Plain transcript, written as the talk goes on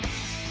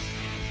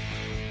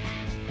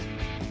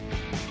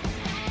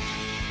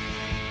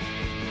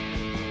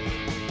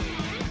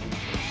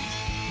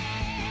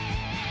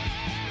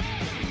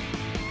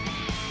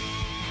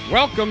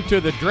Welcome to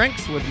the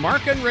Drinks with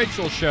Mark and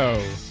Rachel show.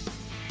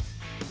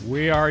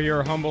 We are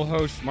your humble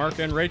hosts, Mark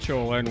and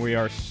Rachel, and we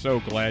are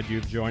so glad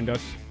you've joined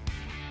us.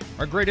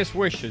 Our greatest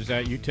wish is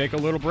that you take a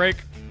little break,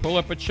 pull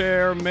up a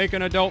chair, make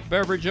an adult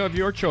beverage of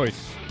your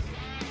choice.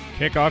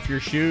 Kick off your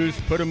shoes,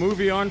 put a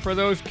movie on for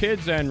those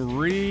kids, and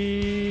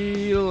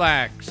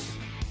relax.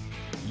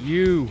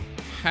 You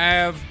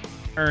have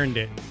earned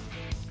it.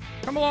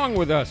 Come along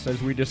with us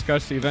as we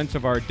discuss the events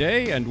of our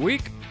day and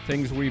week,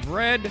 things we've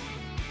read,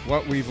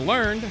 what we've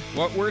learned,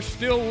 what we're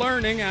still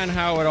learning, and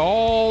how it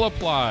all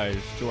applies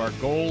to our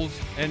goals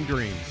and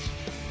dreams.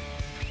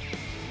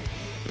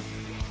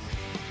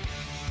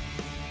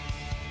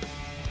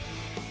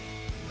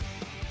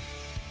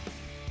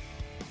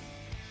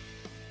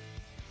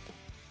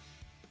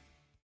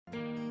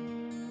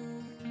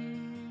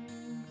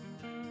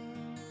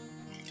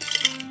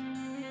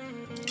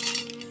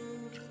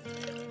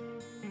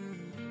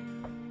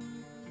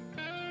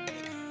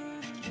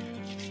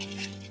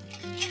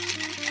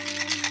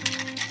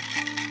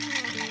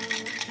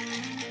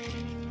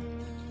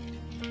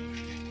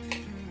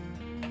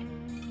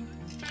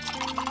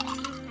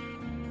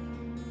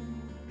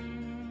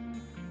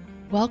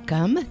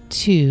 Welcome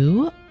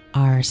to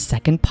our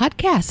second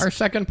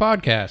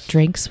podcast.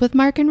 Drinks with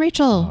Mark and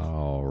Rachel.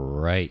 All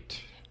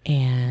right.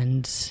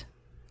 And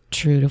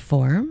true to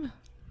form.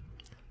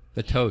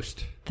 The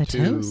toast.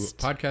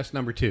 Podcast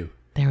number 2.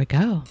 There we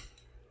go.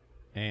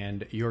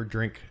 And your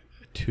drink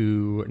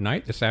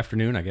tonight, this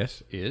afternoon, I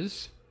guess,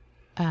 is?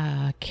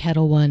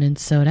 Kettle One and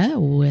soda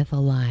with a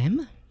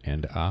lime.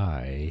 And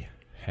I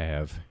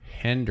have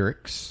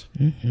Hendrick's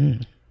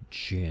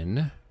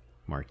Gin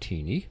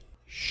Martini.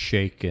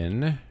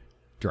 Shaken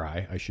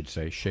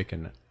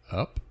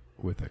up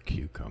with a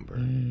cucumber.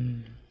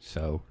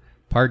 So,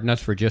 pardon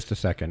us for just a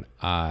second.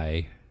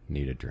 I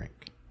need a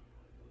drink.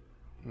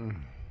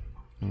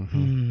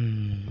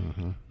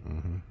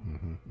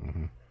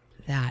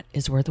 That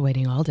is worth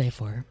waiting all day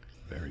for.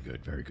 Very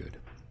good, very good.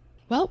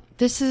 Well,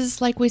 this is,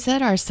 like we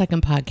said, our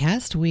second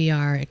podcast. We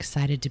are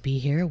excited to be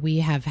here. We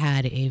have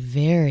had a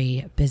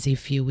very busy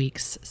few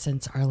weeks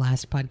since our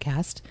last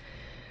podcast.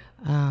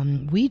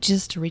 We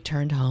just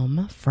returned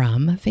home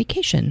from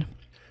vacation.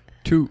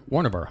 To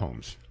one of our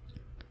homes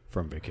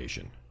from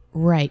vacation.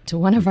 Right, to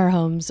one of our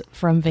homes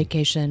from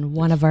vacation.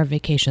 One of our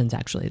vacations,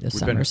 actually, this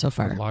summer so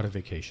far. A lot of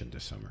vacation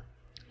this summer.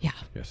 Yeah.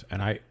 Yes,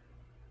 and I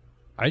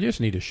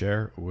just need to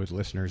share with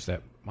listeners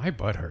that my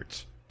butt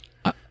hurts.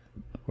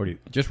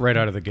 Just right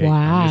out of the gate.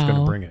 Wow. I'm just going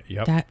to bring it.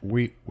 Yep.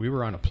 We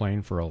were on a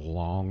plane for a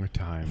long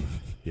time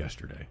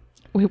yesterday.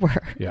 We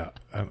were. Yeah,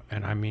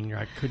 and I mean,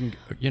 I couldn't,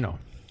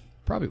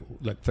 probably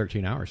like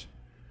 13 hours.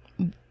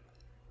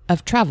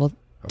 Of travel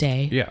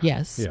day, yeah,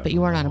 yes. Yeah, but you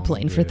weren't on a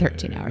plane for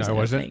 13 hours, no, I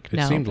wasn't. think.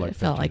 It seemed like it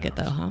felt like hours. it,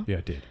 though, huh? Yeah,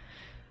 it did.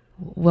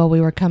 Well,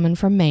 we were coming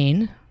from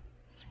Maine,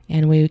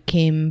 and we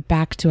came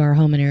back to our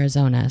home in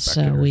Arizona.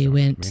 So we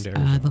went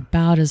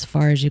about as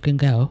far as you can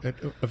go.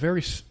 A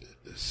very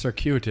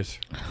circuitous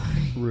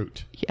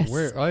route. Yes.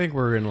 I think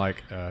we're in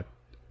like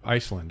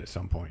Iceland at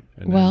some point.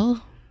 And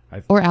well,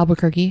 or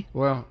Albuquerque.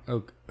 Well,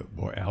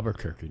 boy,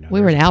 Albuquerque. Now,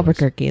 we were in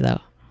Albuquerque, though.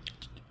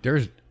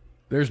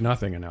 There's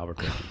nothing in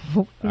Albuquerque.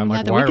 I'm Not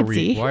like, that why we are could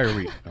see. Why are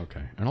we?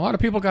 Okay. And a lot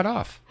of people got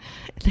off.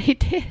 They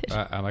did.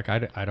 I'm like,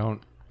 I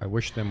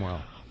wish them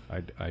well.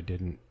 I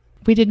didn't.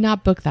 We did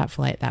not book that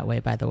flight that way,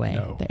 by the way.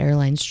 No. The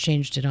airlines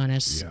changed it on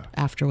us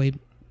after we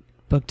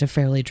booked a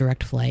fairly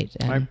direct flight.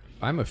 And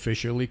I'm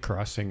officially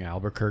crossing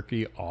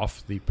Albuquerque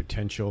off the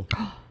potential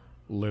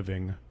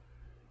living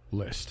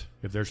list.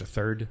 If there's a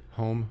third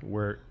home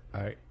where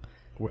I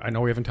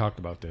know we haven't talked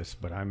about this,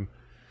 but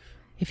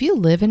if you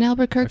live in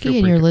Albuquerque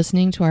and you're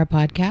listening to our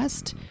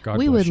podcast,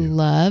 we would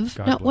love.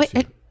 I'm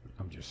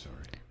just sorry.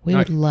 We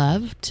would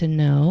love to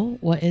know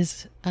what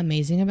is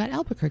amazing about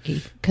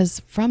Albuquerque,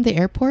 because from the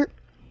airport,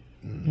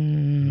 it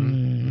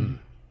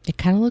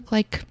kind of looked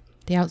like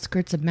the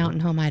outskirts of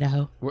Mountain Home,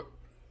 Idaho.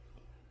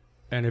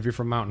 And if you're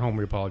from Mountain Home,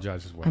 we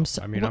apologize as well.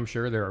 I'm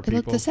sure there are people. It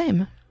looked the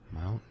same.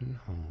 Mountain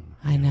Home.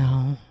 I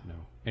know. No.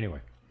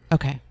 Anyway.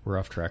 Okay. We're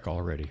off track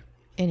already.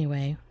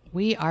 Anyway,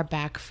 we are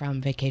back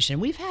from vacation.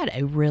 We've had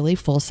a really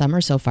full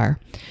summer so far.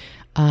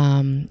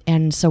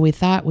 And so we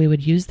thought we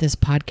would use this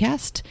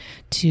podcast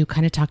to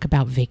kind of talk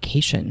about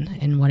vacation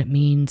and what it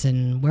means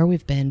and where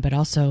we've been, but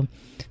also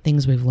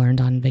things we've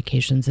learned on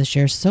vacations this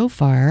year. So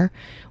far,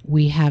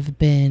 we have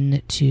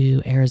been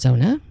to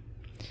Arizona.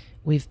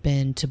 We've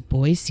been to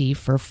Boise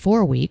for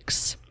 4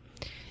 weeks,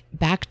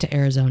 back to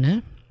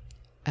Arizona.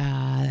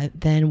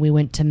 Then we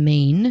went to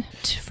Maine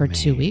for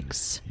 2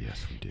 weeks.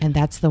 Yes, we did. And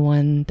that's the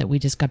one that we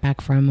just got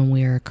back from, and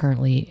we are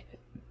currently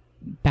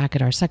back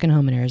at our second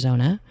home in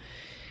Arizona,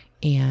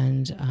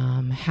 and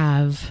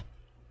have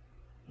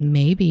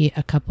maybe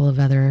a couple of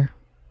other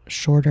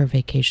shorter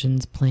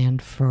vacations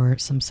planned for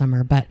some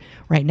summer. But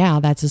right now,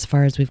 that's as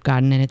far as we've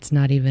gotten, and it's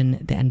not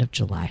even the end of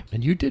July.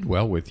 And you did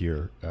well with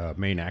your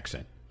Maine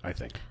accent, I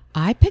think.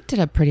 I picked it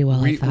up pretty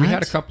well, I thought. We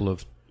had a couple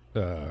of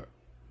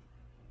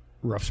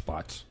rough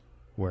spots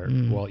where,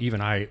 even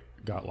I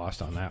got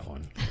lost on that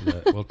one.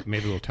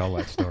 Maybe we'll tell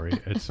that story.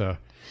 It's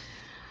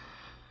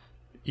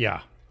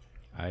Yeah.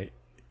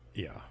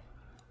 Yeah.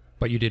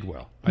 But you did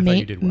well. I thought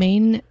you did well.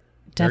 Maine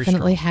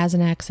definitely has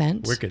an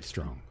accent. Wicked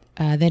strong.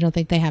 They don't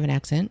think they have an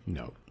accent.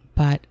 No.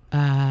 But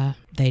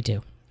they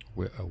do.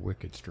 A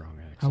wicked strong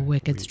accent. A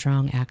wicked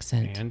strong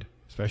accent. And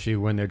especially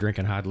when they're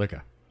drinking hot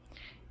liquor.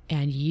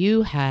 And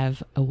you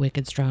have a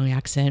wicked strong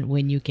accent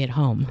when you get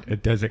home.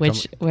 It does.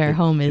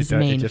 Home is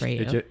Maine for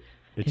you.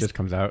 It just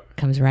comes out.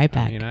 Comes right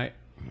back.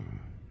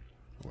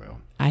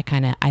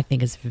 I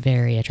think it's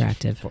very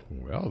attractive.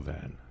 Well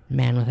then.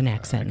 Man with an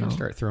accent. I can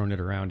start throwing it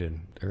around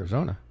in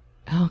Arizona.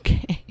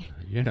 Okay.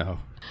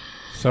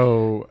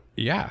 So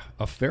yeah,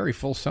 a very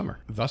full summer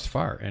thus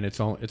far, and it's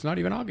not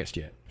even August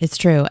yet. It's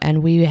true,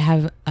 and we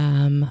have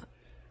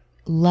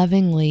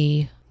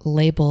lovingly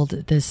labeled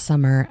this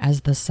summer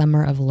as the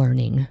summer of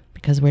learning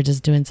because we're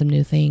just doing some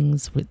new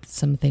things with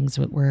some things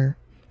that we're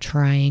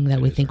trying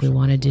that we think we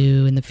want to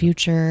do in the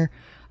future.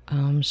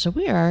 So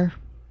we are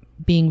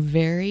being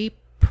very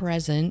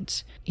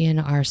present in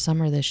our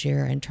summer this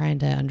year and trying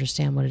to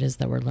understand what it is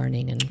that we're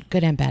learning, and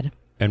good and bad.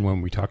 And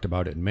when we talked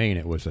about it in Maine,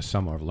 it was the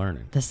summer of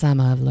learning. The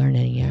summer of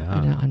learning,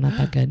 yeah. I'm not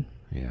that good.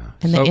 Yeah.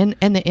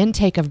 And the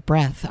intake of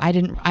breath.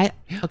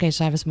 Okay,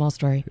 so I have a small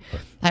story.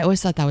 I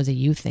always thought that was a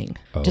you thing.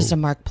 Just a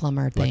Mark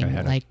Plummer thing. Like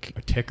I had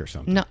a tick or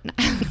something. No,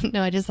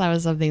 no, I just thought it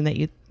was something that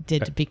you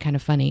did to be kind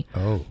of funny.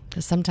 Oh.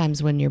 Because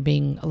sometimes when you're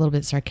being a little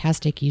bit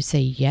sarcastic, you say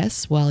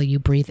yes while you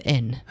breathe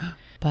in.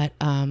 But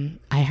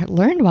I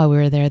learned while we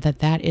were there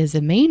that is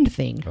a Maine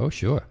thing. Oh,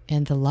 sure.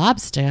 And the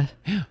lobster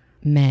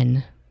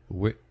men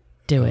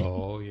do it.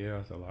 Oh,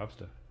 yeah, the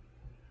lobster.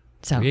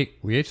 So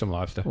we ate some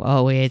lobster.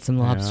 Oh, we ate some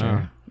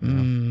lobster.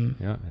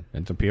 Yeah,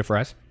 and some pier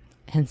fries.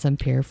 And some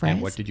pier fries.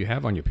 And what did you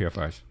have on your pier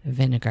fries?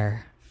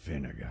 Vinegar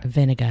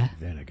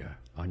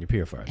on your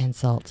pier fries. And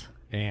salt.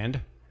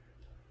 And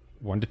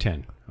 1 to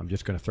 10. I'm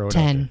just going to throw it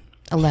 10.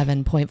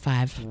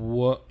 11.5.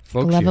 What?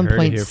 Folks,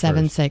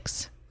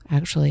 11.76,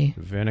 actually.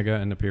 Vinegar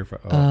and the pier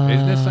fries. Oh,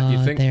 isn't this something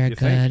you think? They're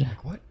good.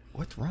 Like,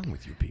 what's wrong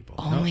with you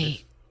people?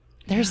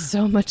 There's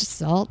so much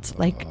salt.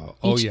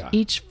 Yeah.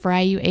 Each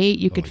fry you ate,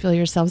 you could feel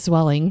yourself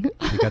swelling.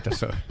 You got the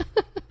salt.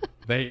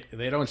 They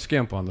don't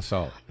skimp on the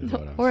salt.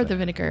 Or the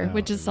vinegar,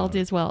 which is salty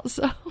as well.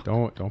 So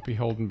don't be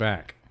holding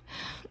back.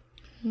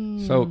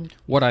 So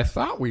what I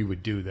thought we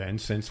would do then,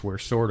 since we're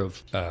sort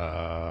of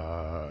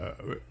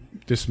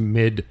this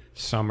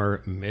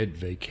mid-summer,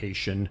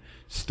 mid-vacation,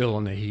 still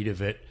in the heat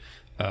of it,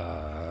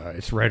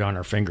 it's right on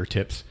our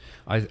fingertips.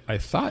 I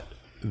thought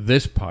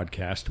this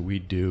podcast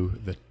we'd do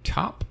the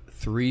top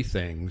 3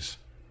 things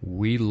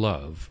we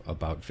love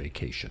about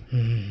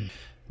vacation.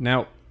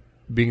 Now,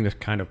 being the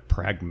kind of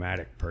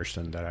pragmatic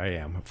person that I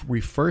am,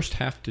 we first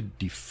have to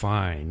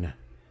define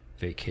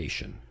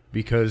vacation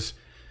because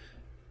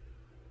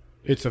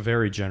it's a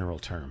very general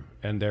term.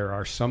 And there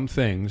are some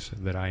things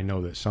that I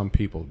know that some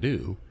people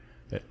do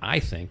that I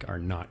think are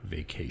not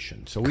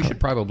vacation. So we should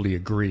probably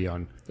agree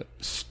on the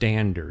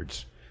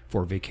standards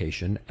for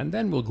vacation, and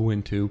then we'll go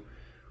into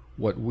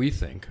what we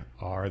think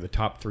are the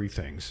top 3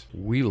 things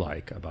we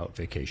like about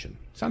vacation.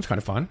 Sounds kind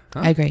of fun,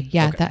 huh? I agree.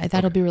 Yeah, okay.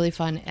 That'll be really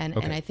fun. And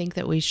I think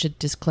that we should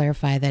just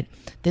clarify that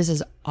this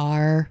is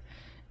our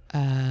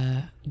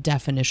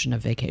definition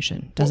of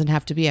vacation. Doesn't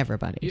have to be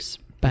everybody's.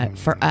 But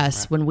for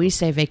us, when we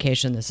say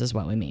vacation, this is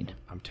what we mean.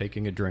 I'm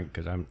taking a drink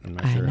because I'm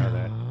not sure how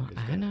that is.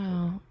 I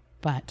know.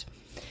 But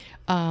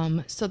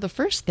so the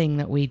first thing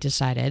that we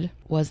decided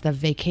was that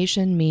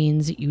vacation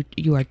means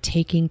you are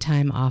taking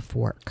time off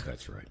work.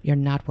 That's right. You're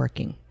not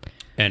working.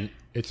 And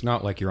it's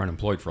not like you're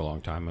unemployed for a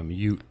long time. I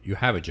mean, you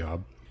have a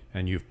job,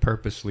 and you've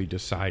purposely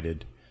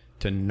decided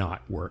to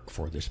not work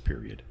for this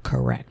period.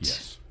 Correct.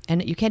 Yes.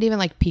 And you can't even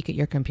peek at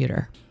your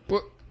computer.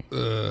 Well,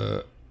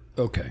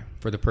 okay.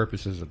 For the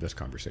purposes of this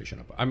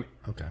conversation,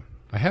 okay.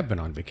 I have been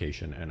on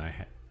vacation, and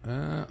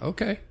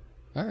okay.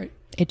 All right.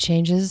 It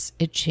changes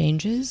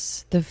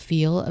the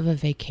feel of a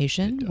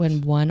vacation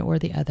when one or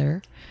the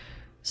other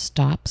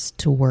stops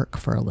to work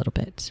for a little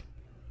bit.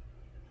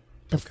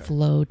 The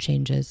flow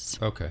changes.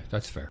 Okay,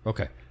 that's fair.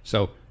 Okay,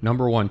 so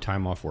number 1,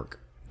 time off work.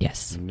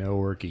 Yes. No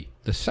worky.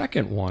 The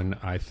second one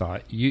I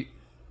thought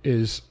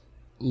is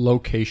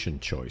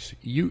location choice.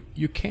 You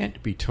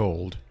can't be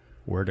told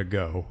where to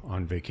go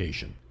on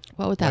vacation.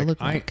 What would that look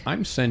like?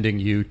 I'm sending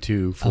you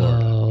to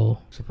Florida. Oh.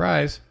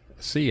 Surprise.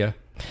 See ya.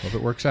 Hope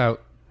it works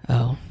out.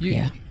 Oh,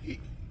 You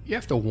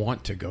have to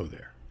want to go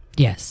there.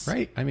 Yes.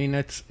 Right? I mean,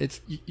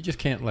 you just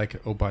can't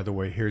oh, by the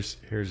way, here's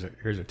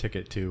a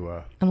ticket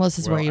to unless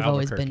it's where you've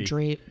always been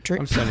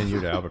I'm sending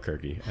you to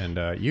Albuquerque,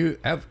 and you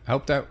have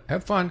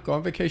fun, go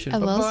on vacation.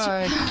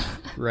 Bye-bye.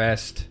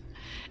 Rest.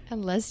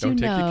 Unless Don't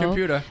take your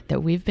computer.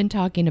 That we've been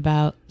talking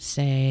about,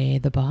 say,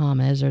 the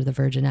Bahamas or the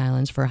Virgin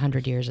Islands for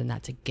 100 years, and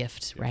that's a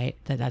gift, right?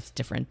 That's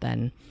different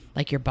than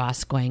your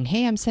boss going,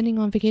 hey, I'm sending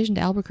you on vacation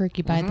to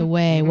Albuquerque, by the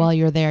way. While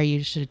you're there,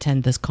 you should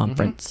attend this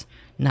conference.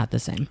 Not the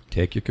same.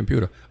 Take your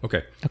computer.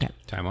 Okay. Okay.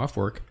 Time off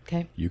work.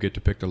 Okay. You get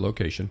to pick the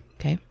location.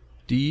 Okay.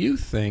 Do you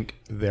think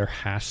there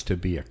has to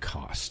be a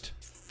cost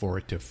for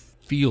it to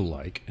feel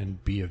like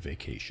and be a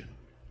vacation?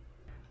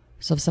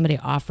 So if somebody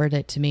offered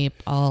it to me,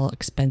 all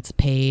expense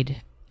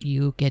paid,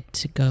 you get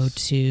to go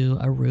to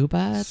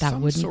Aruba. That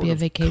Some wouldn't sort be a of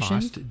vacation.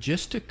 cost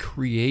just to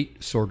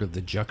create sort of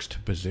the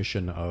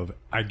juxtaposition of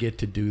I get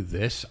to do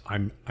this.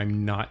 I'm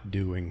not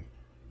doing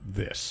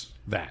this,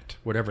 that,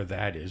 whatever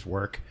that is,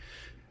 work.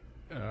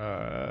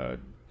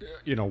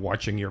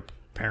 Watching your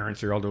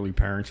parents, your elderly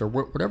parents, or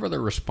whatever the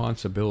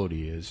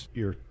responsibility is.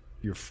 You're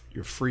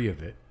free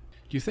of it.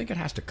 Do you think it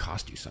has to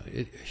cost you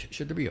something?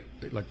 Should there be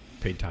like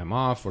paid time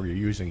off, or you're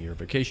using your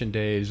vacation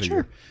days? Or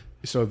Sure.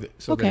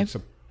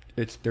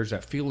 That there's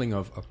that feeling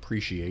of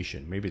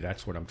appreciation. Maybe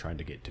that's what I'm trying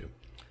to get to.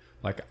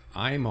 Like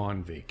I'm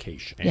on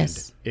vacation and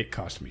Yes. it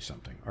cost me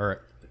something.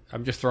 Or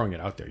I'm just throwing it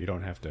out there. You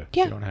don't have to.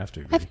 Yeah. You don't have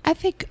to agree. I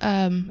think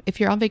if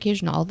you're on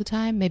vacation all the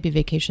time, maybe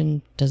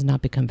vacation does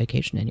not become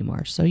vacation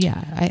anymore. So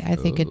yeah, I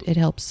think it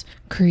helps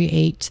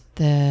create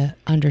the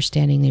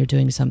understanding that you're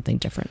doing something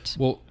different.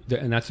 Well,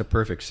 and that's a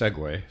perfect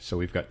segue. So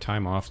we've got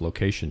time off,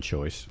 location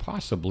choice,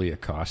 possibly a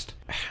cost.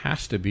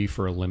 Has to be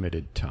for a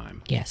limited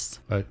time. Yes.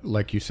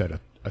 Like you said,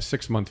 a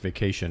 6-month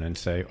vacation and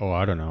say, oh,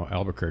 I don't know,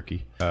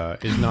 Albuquerque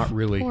is not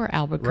really... Poor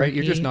Albuquerque. Right?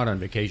 You're just not on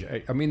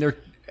vacation. I mean,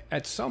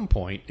 at some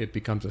point, it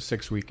becomes a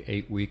 6-week,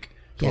 8-week,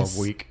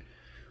 12-week. Yes.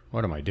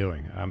 What am I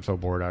doing? I'm so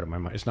bored out of my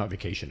mind. It's not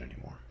vacation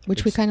anymore.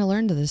 Which we kind of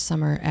learned this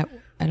summer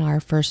in our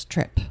first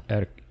trip.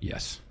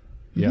 Yes.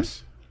 Mm-hmm.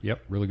 Yes.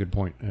 Yep. Really good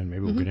point. And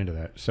maybe we'll get into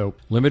that. So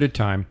limited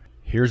time.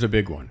 Here's a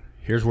big one.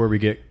 Here's where we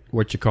get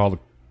what you call the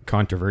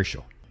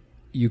controversial.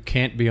 You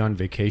can't be on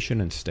vacation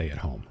and stay at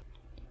home.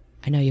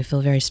 I know you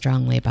feel very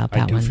strongly about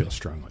that one. I do feel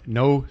strongly.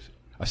 No,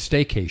 a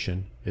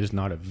staycation is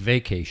not a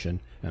vacation,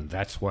 and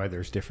that's why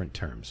there's different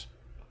terms.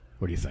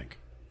 What do you think?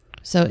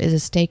 So is a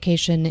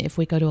staycation if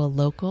we go to a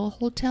local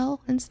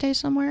hotel and stay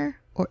somewhere?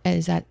 Or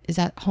is that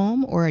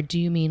home? Or do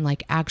you mean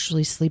like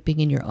actually sleeping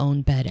in your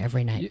own bed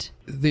every night?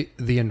 The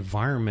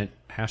environment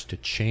has to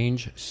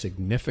change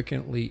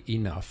significantly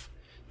enough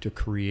to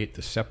create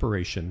the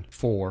separation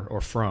for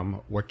or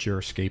from what you're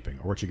escaping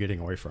or what you're getting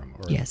away from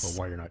or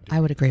why you're not doing I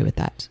would agree with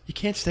that. You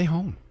can't stay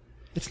home.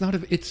 It's not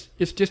it's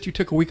just you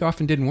took a week off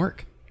and didn't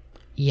work.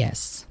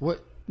 Yes.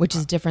 What? Which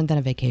is different than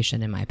a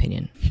vacation in my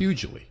opinion.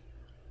 Hugely.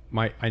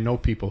 I know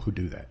people who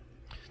do that.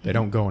 They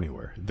don't go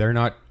anywhere. They're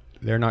not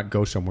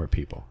go somewhere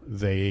people.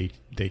 They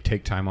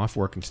take time off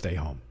work and stay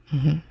home.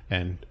 Mm-hmm.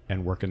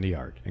 and work in the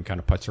yard and kind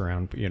of putz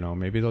around,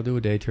 maybe they'll do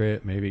a day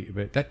trip,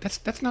 but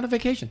that's not a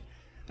vacation.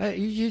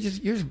 You're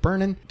just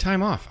burning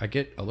time off. I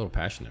get a little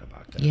passionate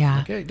about that.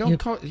 Yeah. Okay,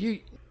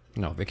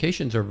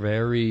 vacations are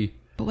very...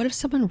 But what if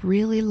someone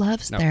really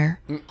loves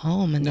their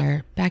home and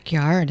their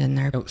backyard and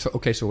their... So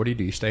what do?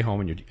 You stay home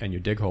and you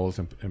dig holes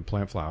and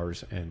plant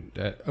flowers. And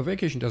a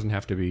vacation doesn't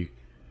have to be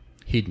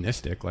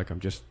hedonistic, like I'm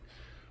just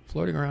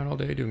floating around all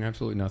day doing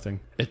absolutely nothing.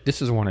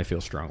 This is the one I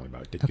feel strongly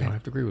about. You don't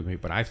have to agree with me,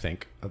 but I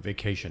think a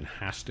vacation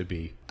has to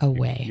be...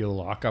 away. You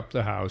lock up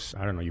the house.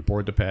 I don't know, you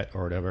board the pet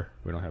or whatever.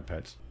 We don't have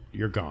pets.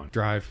 You're gone.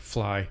 Drive,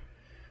 fly,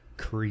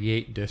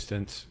 create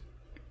distance,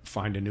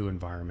 find a new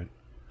environment.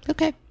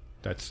 Okay.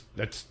 That's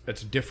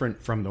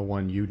different from the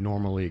one you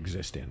normally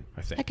exist in,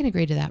 I think. I can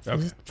agree to that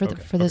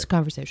for this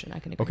conversation. I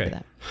can agree to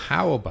that.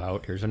 How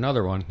about, here's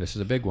another one. This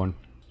is a big one.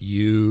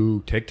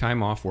 You take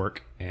time off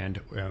work, and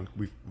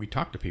we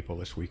talked to people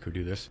this week who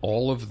do this.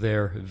 All of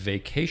their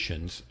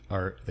vacations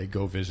they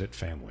go visit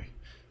family.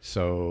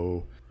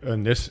 So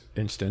in this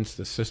instance,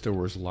 the sister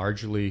was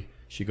largely,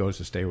 she goes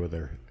to stay with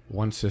her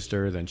one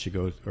sister, then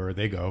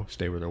they go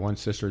stay with their one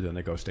sister, then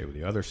they go stay with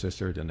the other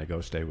sister, then they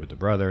go stay with the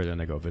brother, then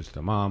they go visit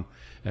the mom,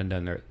 and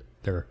then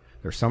their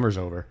summer's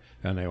over,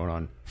 and they went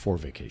on 4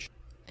 vacations.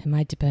 It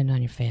might depend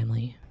on your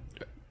family.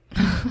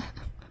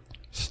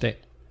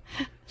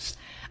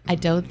 I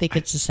don't think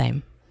it's the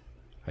same.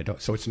 I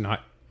don't. So it's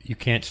not. You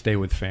can't stay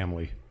with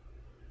family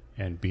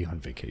and be on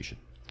vacation.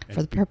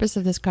 For the purpose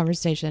of this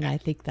conversation, I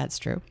think that's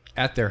true.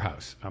 At their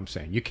house, I'm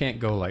saying. You can't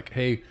go like,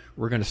 hey,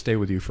 we're going to stay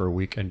with you for a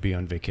week and be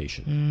on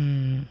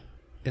vacation.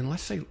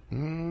 Unless they...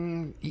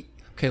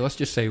 okay, let's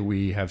just say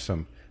we have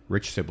some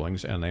rich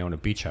siblings and they own a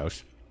beach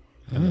house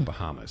in the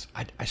Bahamas.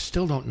 I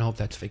still don't know if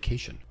that's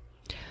vacation.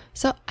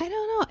 So I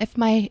don't know.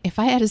 If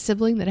I had a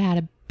sibling that had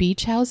a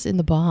beach house in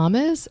the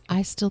Bahamas,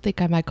 I still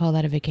think I might call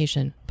that a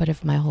vacation. But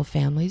if my whole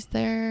family's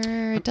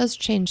there, it does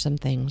change some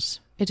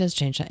things. It does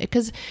change that.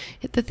 Because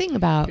the thing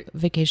about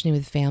vacationing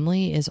with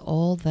family is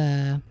all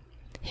the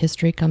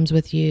history comes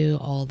with you,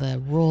 all the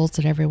rules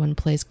that everyone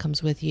plays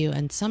comes with you,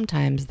 and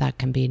sometimes that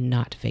can be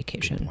not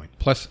vacation. Good point.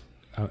 Plus,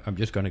 I'm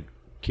just going to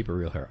keep it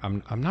real here.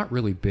 I'm not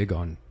really big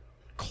on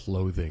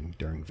clothing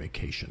during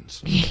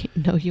vacations.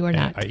 No, you are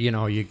not.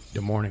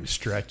 The morning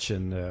stretch,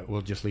 and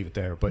we'll just leave it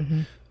there. But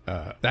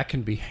that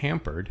can be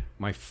hampered.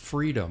 My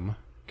freedom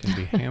can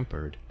be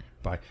hampered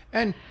by,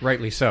 and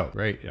rightly so,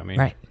 right? I mean,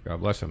 right. God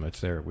bless them. It's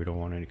there. We don't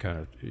want any kind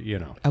of,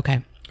 Okay.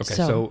 Okay,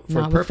 so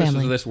for purposes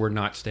of this, we're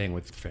not staying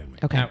with family.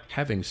 Okay. Now,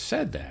 having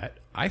said that,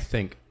 I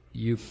think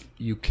you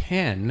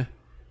can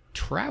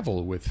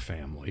travel with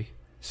family.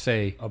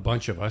 Say a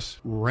bunch of us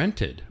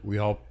rented. We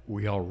all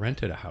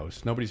rented a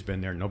house. Nobody's been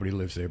there. Nobody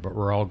lives there, but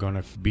we're all going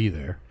to be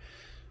there,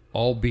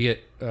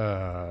 albeit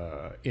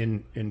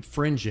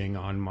infringing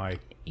on my.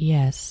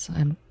 Yes,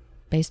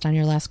 based on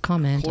your last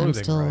comment, I'm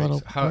Clothing, still a right.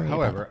 little worried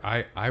However, about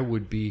it. I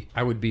would be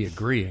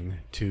agreeing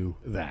to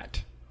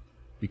that,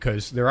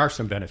 because there are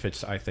some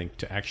benefits, I think,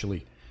 to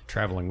actually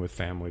traveling with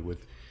family,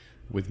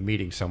 with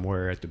meeting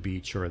somewhere at the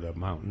beach or the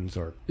mountains,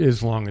 or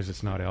as long as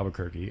it's not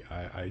Albuquerque.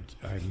 I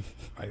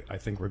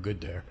think we're good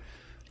there.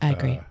 I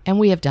agree. And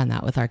we have done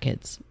that with our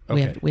kids.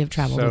 Okay. We have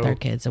traveled with So- our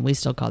kids, and we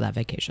still call that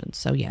vacation.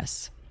 So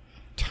yes.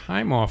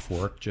 Time off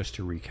work, just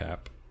to recap,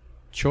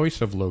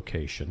 choice of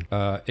location.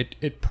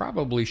 It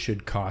probably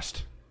should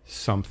cost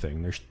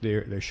something.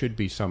 There should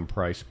be some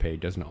price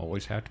paid. Doesn't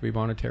always have to be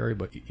monetary,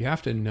 but you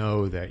have to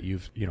know that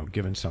you've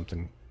given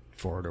something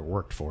for it or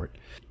worked for it.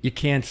 You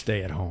can't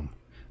stay at home.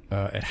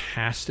 It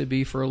has to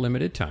be for a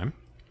limited time.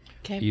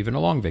 Okay. Even a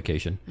long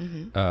vacation.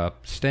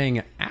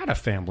 Staying at a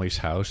family's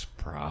house,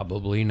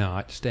 probably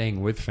not.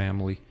 Staying with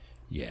family,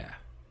 yeah.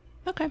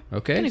 Okay.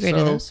 Okay, Can agree to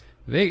so those.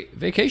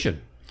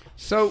 vacation.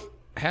 So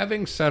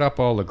having set up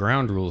all the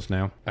ground rules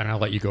now, and I'll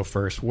let you go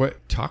first.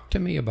 Talk to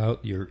me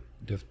about the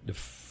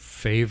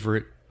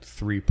favorite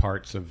 3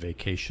 parts of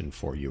vacation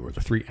for you, or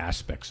the 3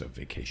 aspects of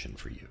vacation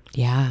for you.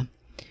 Yeah.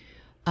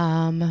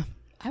 I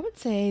would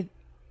say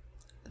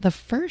the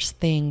first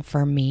thing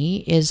for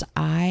me is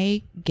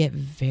I get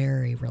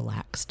very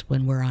relaxed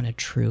when we're on a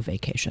true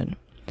vacation.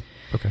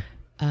 Okay.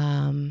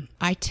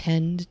 I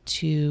tend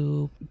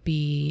to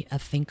be a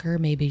thinker,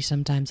 maybe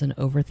sometimes an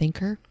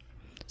overthinker.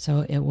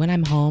 So when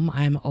I'm home,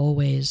 I'm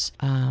always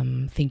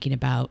thinking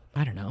about,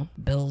 I don't know,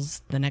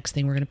 bills, the next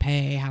thing we're going to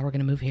pay, how we're going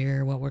to move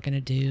here, what we're going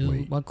to do,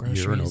 Wait, what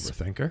groceries. You're an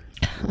overthinker?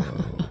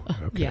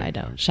 Whoa. Okay. Yeah, I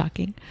know.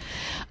 Shocking.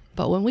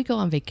 But when we go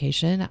on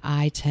vacation,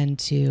 I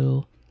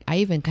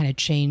even kind of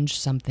change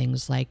some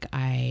things, like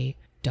I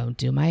don't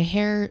do my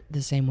hair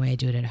the same way I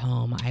do it at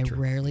home. I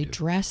rarely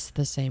dress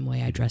the same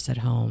way I dress at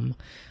home.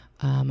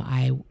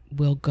 I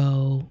will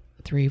go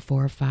 3,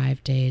 4,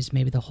 5 days,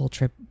 maybe the whole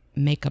trip,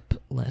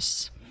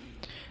 makeup-less.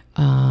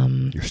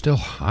 You're still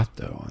hot,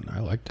 though, and I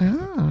like that.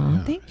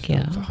 Oh, thank you.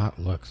 It's a hot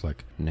looks,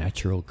 like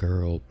natural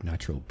girl,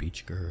 natural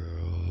beach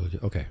girl.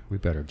 Okay, we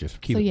better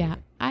just keep So it yeah,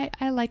 moving.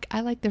 I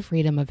like the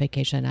freedom of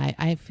vacation.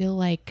 I feel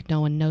like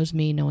no one knows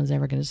me, no one's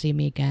ever going to see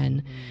me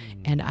again,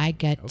 and I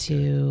get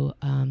to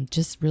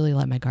just really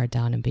let my guard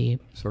down and be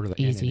Sort of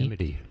the easy.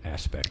 anonymity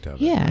aspect of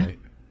Yeah. it, right?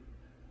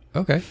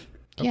 Okay.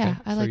 Yeah,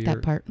 I like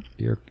that part.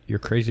 You're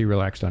crazy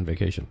relaxed on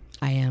vacation.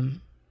 I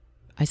am.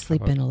 I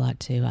sleep in a lot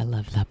too. I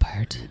love that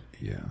part.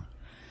 Yeah.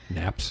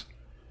 Naps.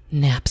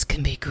 Naps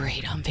can be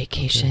great on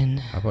vacation.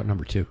 How about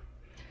number 2?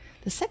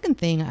 The second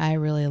thing I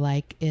really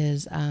like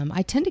is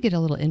I tend to get a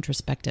little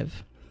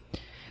introspective.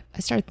 I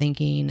start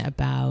thinking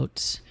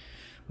about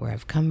where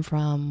I've come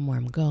from, where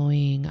I'm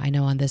going. I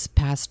know on this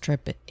past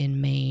trip in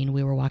Maine,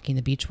 we were walking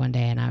the beach one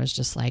day, and I was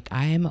just like,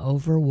 I am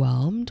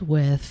overwhelmed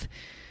with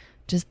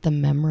just the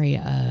memory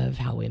of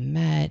how we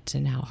met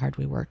and how hard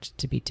we worked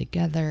to be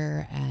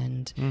together.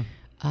 And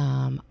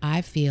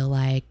I feel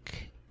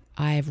like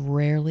I've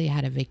rarely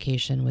had a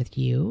vacation with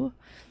you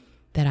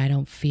that I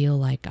don't feel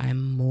like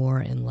I'm more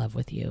in love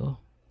with you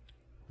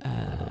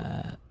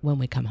when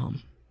we come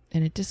home.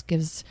 And it just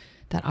gives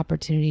that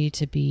opportunity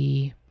to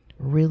be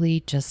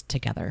really just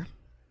together.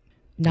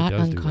 Not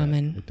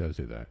uncommon. It does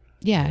do that.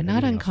 Yeah, not everything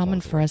else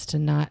uncommon falls for away. us to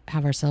not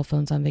have our cell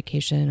phones on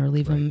vacation or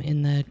leave them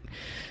in the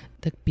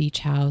beach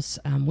house.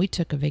 We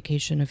took a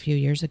vacation a few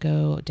years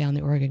ago down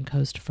the Oregon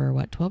coast for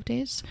 12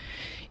 days.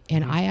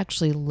 And I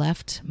actually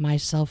left my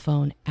cell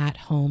phone at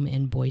home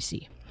in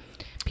Boise.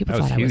 People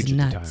That was thought I was huge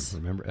at the nuts.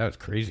 time. Remember, that was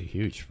crazy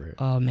huge for it.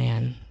 Oh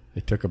man.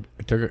 It took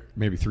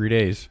maybe 3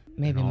 days.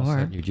 Maybe and all of a more.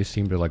 sudden you just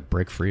seemed to like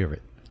break free of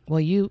it. Well,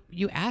 you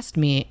asked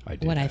me I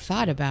did what I ask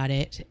thought about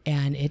it,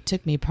 and it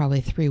took me probably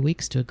 3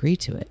 weeks to agree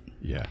to it.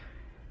 Yeah.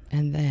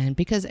 And then,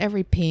 because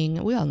every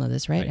ping, we all know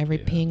this, right? Every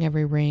yeah. ping,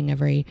 every ring,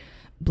 every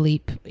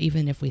bleep,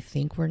 even if we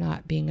think we're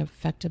not being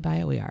affected by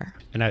it, we are.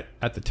 And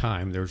at the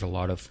time, there was a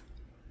lot of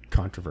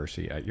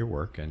controversy at your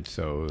work, and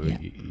so Yeah.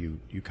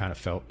 you kind of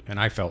felt, and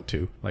I felt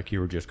too, like you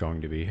were just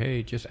going to be,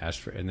 hey, just ask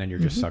for, and then you're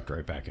just sucked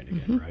right back in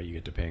again, right? You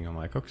get to ping. I'm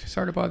like, okay,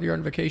 sorry to bother you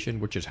on vacation,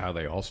 which is how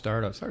they all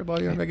start out. Sorry to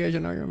bother you on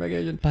vacation. Now you're on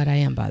vacation. But I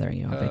am bothering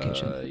you on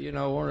vacation. You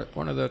know,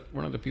 one of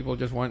the people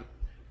just went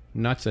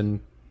nuts and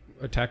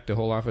attacked the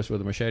whole office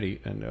with a machete.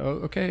 And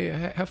okay,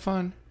 have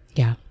fun.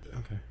 Yeah.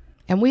 Okay.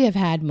 And we have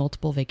had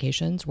multiple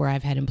vacations where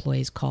I've had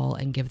employees call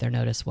and give their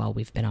notice while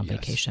we've been on Yes.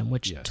 vacation,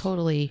 which Yes.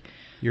 totally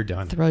You're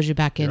done. throws you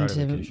back You're out of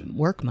into vacation.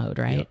 work mode,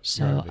 right? Yep, you're out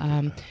So of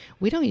vacation.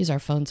 we don't use our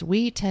phones.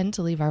 We tend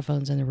to leave our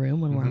phones in the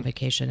room when we're on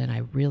vacation, and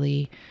I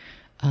really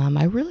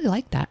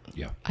like that.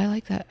 Yeah. I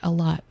like that a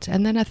lot.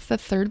 And then the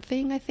third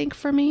thing I think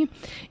for me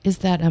is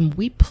that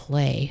we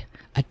play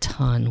a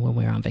ton when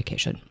we're on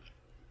vacation.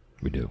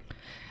 We do.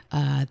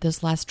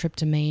 This last trip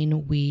to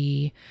Maine,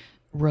 we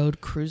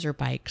rode cruiser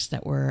bikes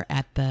that were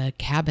at the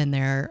cabin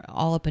there,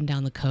 all up and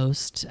down the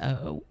coast,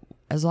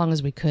 as long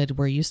as we could.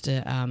 We're used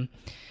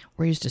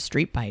to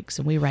street bikes,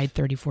 and we ride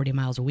 30, 40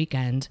 miles a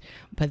weekend.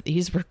 But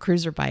these were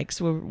cruiser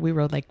bikes. We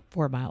rode like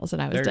 4 miles,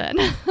 and I was done.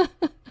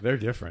 They're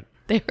different.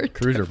 They were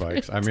Cruiser different.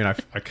 bikes. I mean,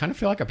 I kind of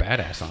feel like a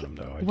badass on them,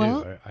 though. I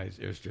Well, do.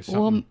 It was just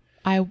something.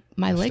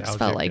 my legs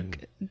felt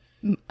nostalgic like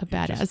a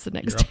badass the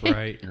next You're day.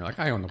 upright, and you're like,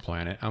 I own the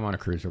planet. I'm on a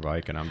cruiser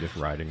bike, and I'm just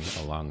riding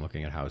along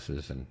looking at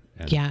houses and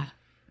Yeah.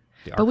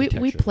 the But we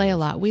architecture play a of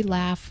lot. We those.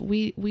 laugh.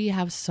 We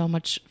have so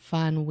much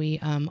fun. We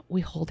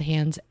hold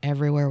hands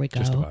everywhere we go.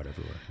 Just about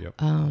everywhere.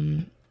 Yep.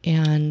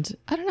 And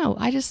I don't know.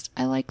 I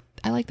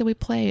like that we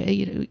play.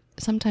 You know,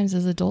 sometimes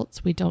as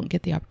adults we don't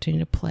get the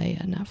opportunity to play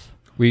enough.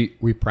 We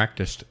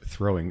practiced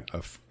throwing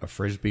a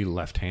frisbee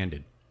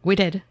left-handed We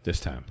did this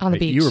time. on the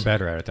beach. You were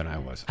better at it than I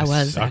was. I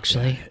was, sucked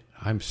actually. at it.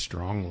 I'm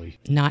strongly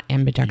not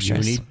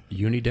ambidextrous.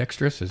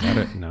 unidextrous. Is that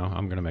it? No,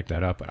 I'm going to make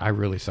that up. But I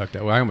really sucked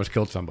at it. Well, I almost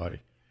killed somebody.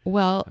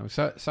 Well, I'm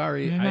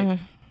sorry.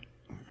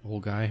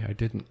 Old guy, I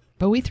didn't.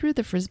 but we threw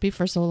the frisbee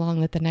for so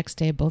long that the next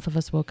day both of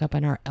us woke up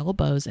and our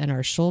elbows and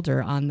our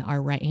shoulder on our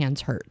right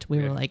hands hurt.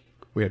 We were like,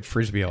 We had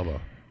frisbee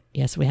elbow.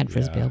 yes, we had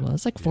frisbee elbow. It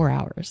was like 4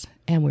 hours,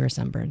 and we were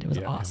sunburned. It was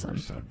Yeah, awesome. we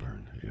were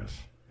sunburned. Yes,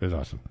 it was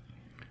awesome.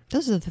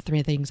 Those are the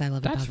three things I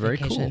love That's about very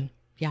vacation. cool.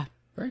 Yeah.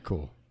 Very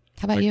cool.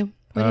 How about you?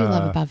 What do you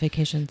love about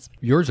vacations?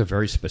 Yours are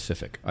very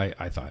specific,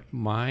 I thought.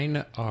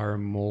 Mine are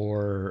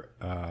more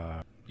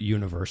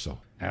universal,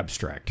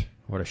 abstract.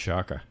 What a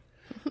shocker.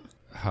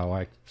 How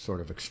I sort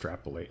of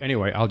extrapolate.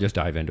 Anyway, I'll just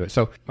dive into it.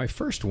 So my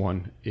first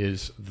one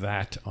is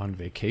that on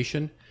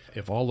vacation,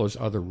 if all those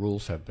other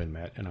rules have been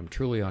met and I'm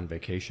truly on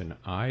vacation,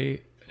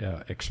 I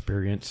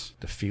experience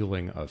the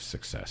feeling of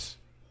success.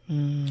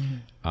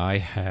 I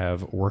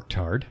have worked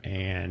hard,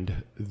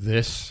 and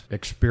this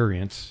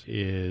experience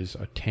is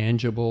a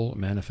tangible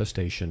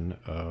manifestation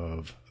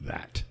of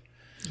that.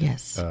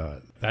 Yes.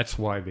 That's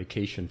why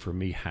vacation for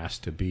me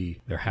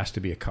there has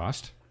to be a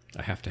cost.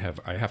 I have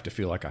to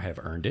feel like I have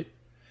earned it.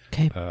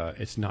 Okay.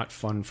 It's not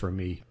fun for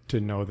me to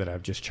know that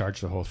I've just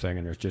charged the whole thing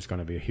and there's just going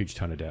to be a huge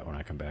ton of debt when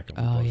I come back. And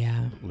we both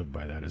yeah. live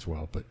by that as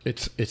well. But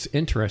it's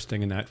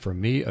interesting in that for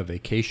me, a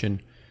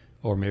vacation,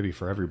 or maybe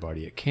for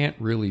everybody, it can't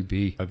really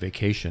be a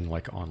vacation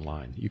like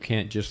online. You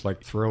can't just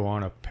like throw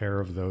on a pair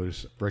of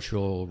those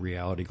virtual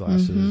reality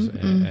glasses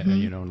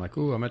and you know, and like,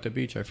 ooh, I'm at the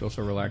beach. I feel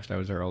so relaxed. I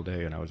was there all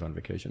day and I was on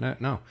vacation.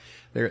 No,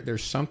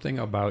 there's something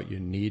about you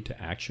need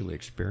to actually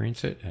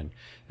experience it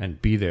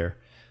and be there.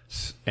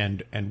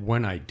 And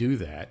when I do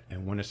that,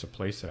 and when it's a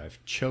place that I've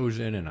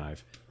chosen and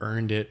I've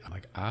earned it, I'm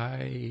like,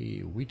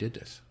 we did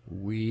this.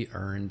 We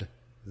earned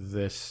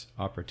this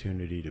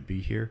opportunity to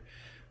be here.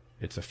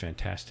 It's a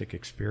fantastic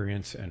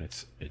experience, and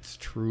it's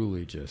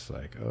truly just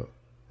like, oh,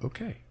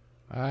 okay,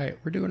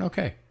 we're doing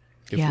okay.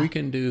 If we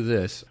can do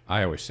this,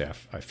 I always say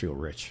I feel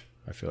rich.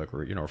 I feel like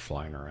we're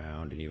flying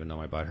around, and even though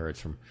my butt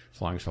hurts from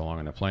flying so long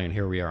on a plane,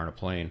 here we are on a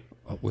plane,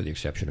 with the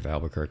exception of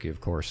Albuquerque,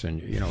 of course.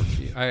 And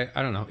I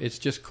don't know, it's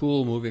just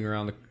cool moving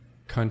around the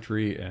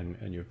country, and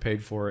you've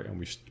paid for it,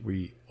 and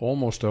we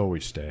almost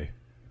always stay.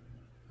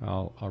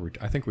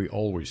 I think we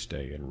always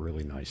stay in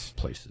really nice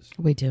places.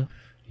 We do.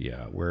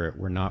 Yeah,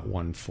 we're not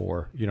one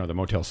for the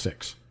Motel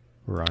 6.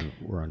 We're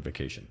on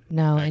vacation.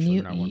 No, Actually,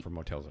 and we're not one for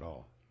motels at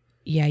all.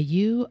 Yeah,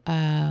 you.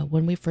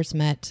 When we first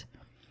met,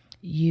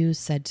 you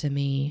said to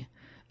me,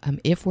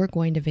 if we're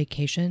going to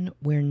vacation,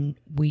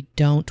 we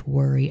don't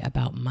worry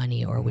about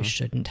money, or we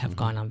shouldn't have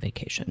gone on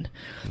vacation.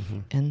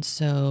 And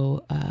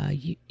so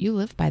you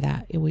live by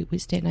that. We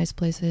stay at nice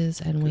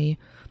places, and we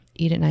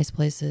eat at nice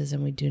places,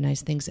 and we do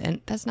nice things. And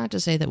that's not to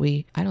say that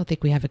I don't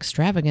think we have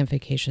extravagant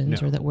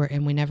vacations, or that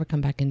we never come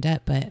back in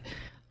debt, but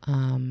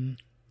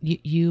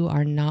you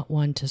are not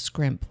one to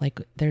scrimp. Like,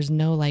 there's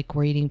no like,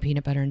 we're eating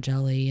peanut butter and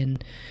jelly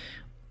and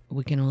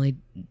we can only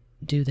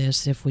do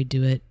this if we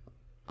do it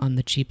on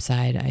the cheap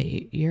side.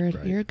 You're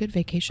a good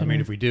vacationer. I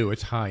mean, if we do,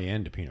 it's high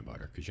end peanut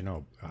butter, because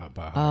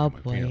oh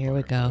boy, here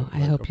we go. I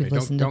hope you've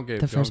listened to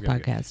the first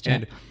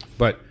podcast.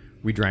 But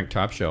we drank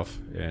top shelf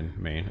in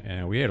Maine,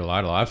 and we ate a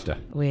lot of lobster.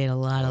 We ate a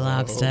lot of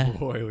lobster. Oh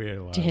boy, we ate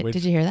a lot.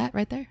 Did you hear that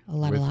right there? A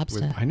lot of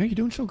lobster. I know you're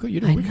doing so good.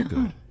 You're doing wicked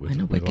good. I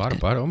know, with a lot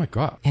of butter. Oh my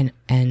god.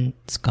 And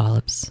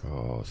scallops.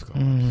 Oh,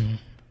 scallops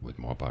with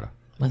more butter.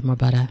 With more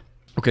butter.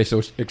 Okay,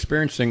 so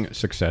experiencing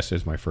success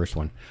is my first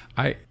one.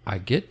 I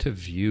get to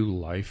view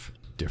life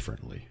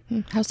differently.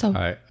 How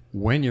so?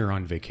 When you're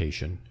on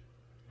vacation,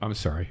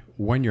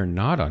 when you're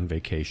not on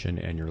vacation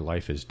and your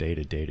life is day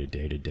to day to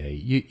day to day,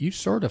 you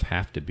sort of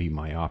have to be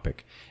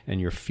myopic,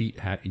 and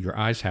your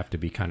eyes have to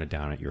be kind of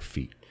down at your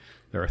feet.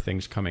 There are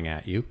things coming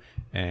at you,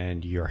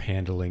 and you're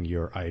handling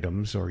your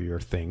items or your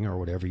thing or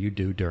whatever you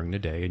do during the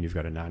day, and you've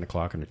got a 9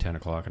 o'clock and a 10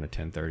 o'clock and a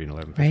 10:30 and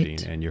 11:15,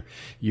 right. And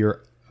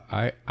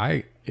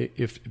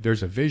if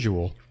there's a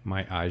visual,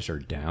 my eyes are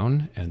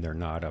down and they're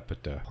not up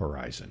at the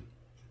horizon,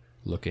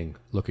 looking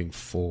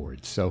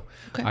forward. So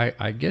okay.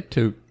 I get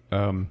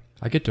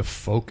to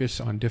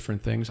focus on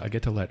different things. I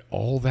get to let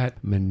all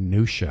that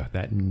minutia,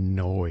 that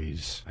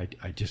noise,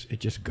 it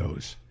just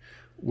goes.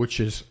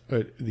 Which is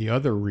the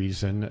other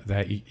reason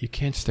that you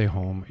can't stay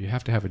home. You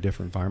have to have a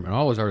different environment.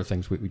 All those other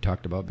things we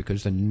talked about,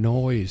 because the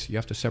noise, you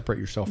have to separate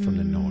yourself from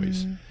the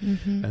noise.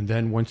 And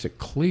then once it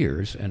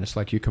clears, and it's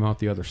like you come out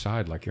the other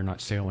side, like you're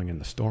not sailing in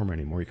the storm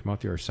anymore. You come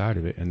out the other side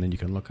of it, and then you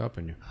can look up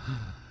and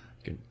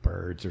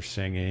birds are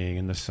singing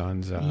and the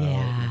sun's out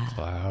and the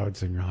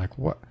clouds, and you're like,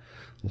 what?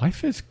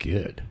 Life is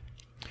good.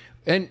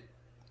 And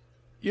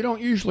you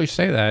don't usually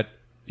say that,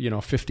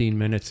 15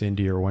 minutes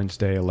into your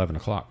Wednesday, 11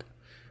 o'clock.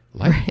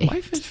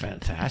 Life is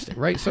fantastic,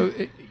 right? So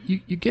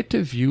you get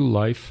to view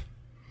life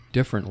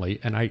differently,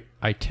 and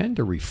I tend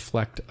to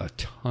reflect a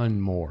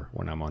ton more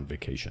when I'm on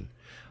vacation.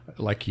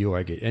 Like you,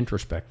 I get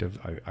introspective,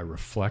 I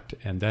reflect,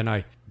 and then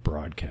I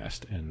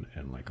broadcast and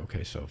like,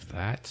 okay, so if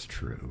that's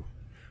true,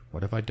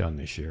 what have I done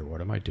this year?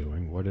 What am I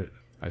doing?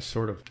 I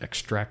sort of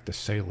extract the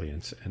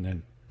salience and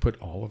then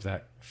put all of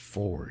that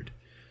forward.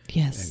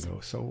 Yes. And go,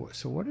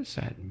 so what does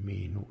that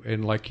mean?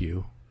 And like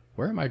you,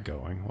 where am I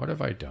going? What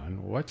have I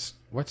done? What's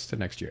the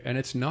next year? And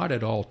it's not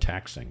at all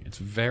taxing. It's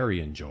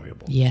very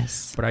enjoyable.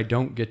 Yes. But I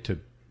don't get to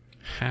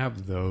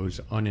have those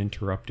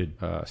uninterrupted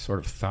sort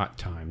of thought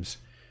times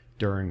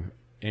during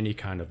any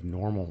kind of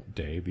normal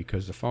day,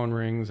 because the phone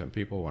rings and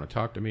people want to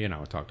talk to me and I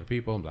want to talk to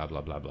people and blah,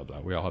 blah, blah, blah, blah.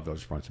 We all have those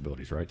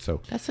responsibilities, right?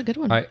 So that's a good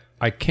one.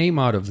 I came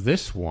out of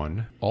this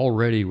one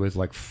already with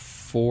like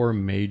 4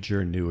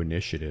 major new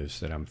initiatives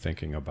that I'm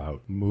thinking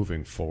about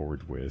moving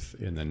forward with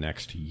in the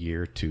next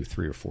year to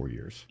 3 or 4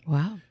 years.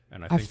 Wow.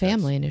 And I Our think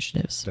family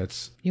initiatives.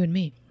 That's you and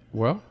me.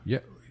 Well, yeah.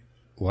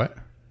 What?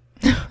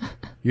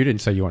 You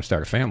didn't say you want to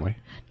start a family.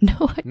 No,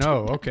 I didn't.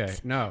 Okay,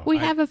 no. We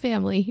have a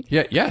family.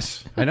 Yeah,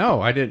 yes, I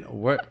know. I didn't.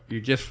 What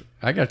you just?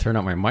 I got to turn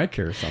out my mic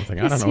here or something.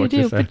 I don't know you what do,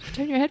 you said. but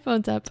turn your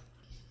headphones up.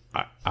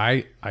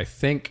 I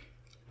think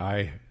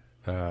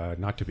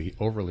not to be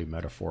overly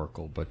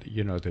metaphorical, but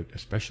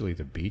especially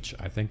the beach.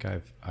 I think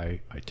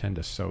I tend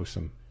to sow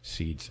some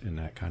seeds in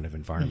that kind of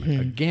environment.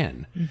 Mm-hmm.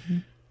 Again,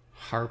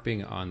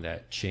 harping on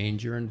that,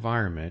 change your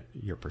environment,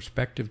 your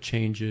perspective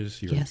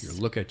changes, your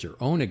look at your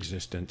own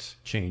existence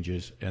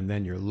changes, and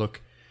then your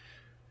look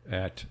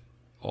at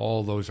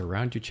all those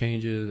around you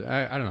changes.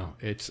 I don't know.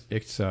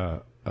 It's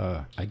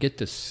I get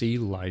to see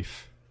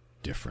life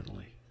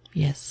differently.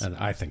 Yes. And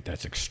I think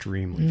that's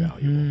extremely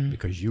valuable,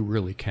 because you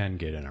really can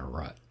get in a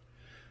rut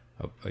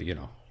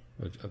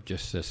of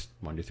just this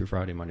Monday through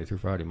Friday. And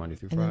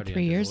then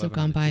 3 years have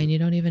gone by and you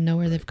don't even know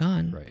where they've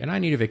gone. Right. And I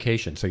need a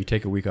vacation, so you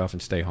take a week off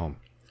and stay home.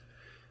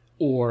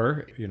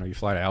 Or, you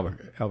fly to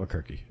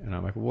Albuquerque. And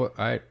I'm like, what?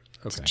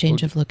 It's a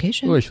change of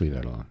location. We'll just leave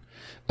that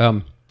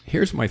alone.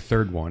 Here's my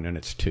third one, and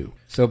it's 2.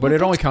 So, but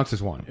it only counts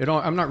as 1.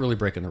 I'm not really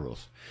breaking the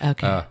rules.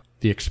 Okay.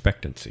 The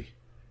expectancy,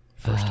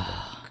 first of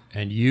all.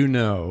 And you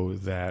know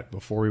that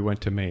before we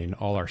went to Maine,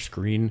 all our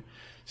screen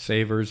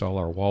savers, all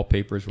our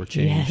wallpapers were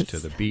changed to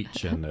the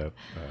beach and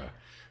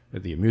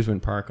the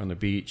amusement park on the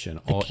beach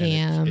and all.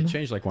 And it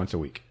changed like once a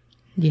week.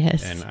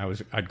 Yes. And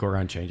I'd go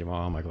around and change them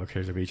all. I'm like, look,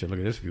 here's the beach, and look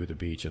at this view of the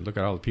beach, and look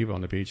at all the people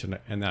on the beach.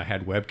 And I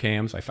had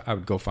webcams. I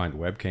would go find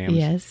webcams.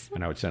 Yes.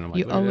 And I would send them like,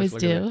 you look always at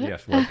this, look do. at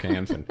this. Yes,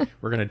 webcams. And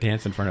we're going to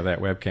dance in front of that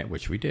webcam,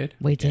 which we did.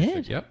 We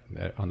did?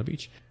 Yep, on the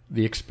beach.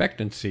 The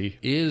expectancy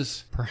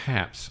is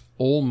perhaps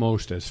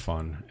almost as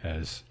fun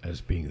as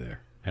being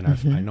there. And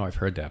I know I've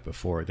heard that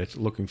before. That's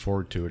looking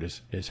forward to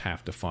it is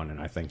half the fun. And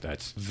I think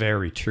that's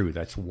very true.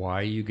 That's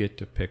why you get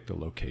to pick the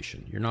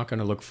location. You're not going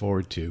to look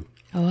forward to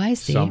I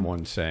see.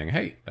 someone saying,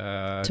 hey,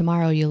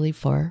 tomorrow you leave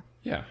for.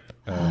 Yeah.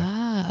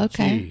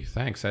 Okay. Gee,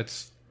 thanks.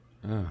 That's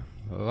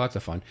lots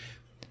of fun.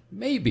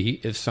 Maybe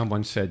if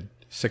someone said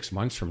 6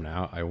 months from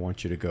now, I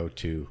want you to go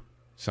to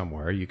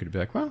somewhere, you could be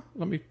like, well,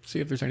 let me see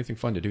if there's anything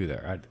fun to do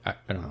there. I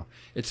don't know.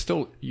 It's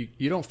still,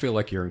 you don't feel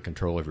like you're in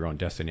control of your own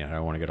destiny. I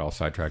don't want to get all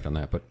sidetracked on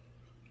that, but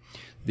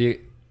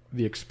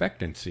the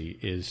expectancy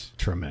is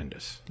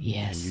tremendous.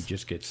 Yes. And you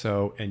just get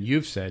and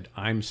you've said,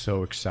 I'm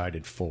so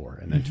excited for,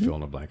 and then fill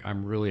in the blank.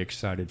 I'm really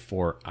excited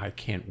for, I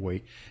can't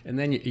wait. And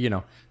then,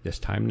 this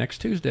time next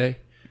Tuesday,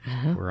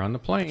 we're on the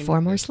plane.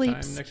 4 more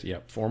sleeps.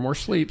 4 more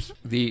sleeps.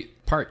 The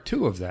part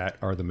 2 of that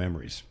are the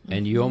memories.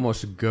 And you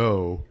almost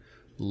go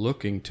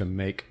looking to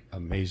make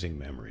amazing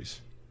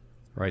memories.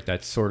 Right,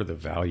 that's sort of the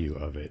value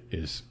of it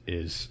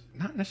is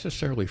not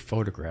necessarily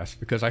photographs,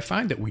 because I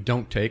find that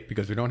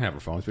because we don't have our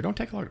phones, we don't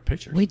take a lot of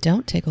pictures. We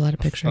don't take a lot of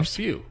pictures. A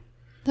few.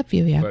 A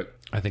few, yeah. But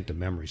I think the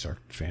memories are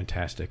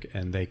fantastic,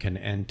 and they can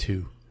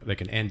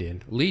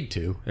lead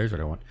to, there's what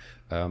I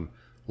want,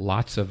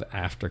 lots of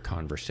after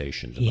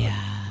conversations about,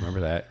 remember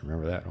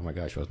that? Oh my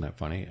gosh, wasn't that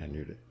funny?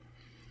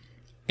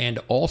 And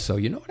also,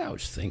 you know what I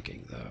was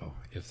thinking, though?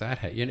 If that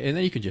had, and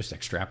then you could just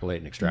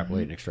extrapolate,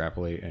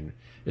 and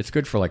it's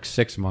good for like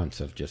 6 months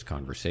of just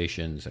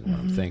conversations and what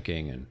I'm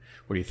thinking, and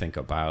what do you think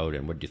about,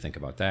 and what do you think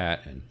about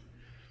that? And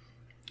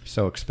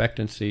so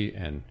expectancy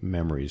and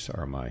memories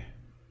are my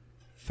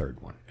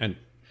third one. And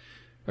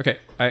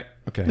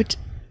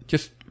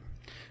just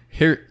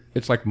here,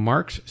 it's like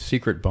Mark's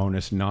secret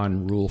bonus,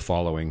 non-rule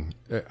following,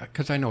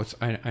 because I know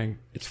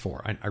it's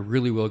 4. I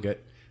really will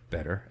get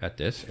better at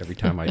this every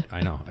time.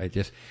 I know.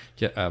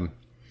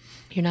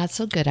 You're not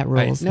so good at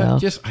rules, though.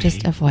 Just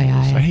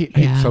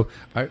FYI. So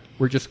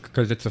we're just,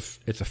 because it's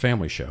a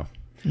family show,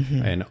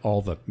 and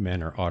all the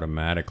men are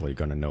automatically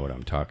going to know what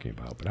I'm talking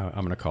about. But I'm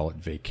going to call it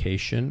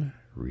vacation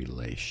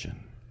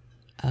relation.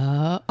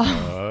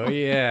 Oh,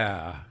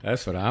 yeah.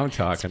 That's what I'm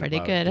talking pretty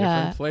about. good,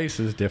 Different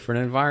places,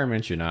 different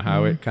environments. You know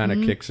how it kind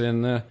of kicks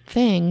in the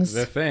things.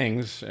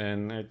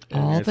 and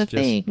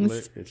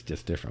it's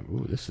just different.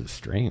 Ooh, this is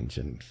strange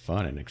and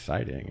fun and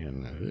exciting,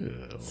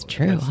 and it's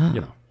true, huh?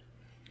 You know.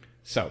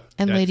 So,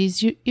 and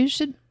ladies, you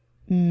should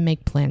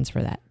make plans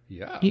for that.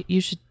 Yeah,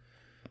 you should,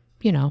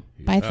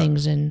 buy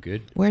things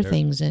and wear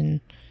things and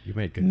you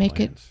made good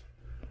plans.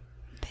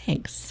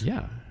 Thanks.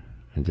 Yeah.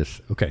 And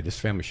this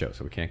family show,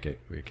 so we can't get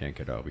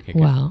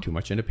get too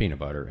much into peanut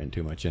butter and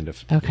too much into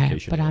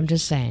vacation. But I'm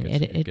just saying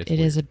it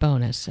is a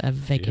bonus of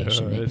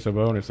vacation. Yeah, it's a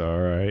bonus, all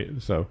right.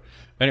 So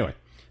anyway,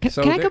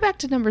 can I go back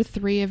to number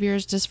 3 of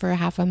yours just for a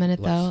half a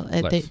minute though?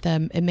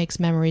 It makes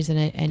memories in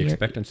it, and the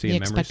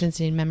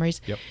expectancy and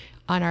memories. Yep.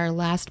 On our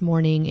last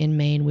morning in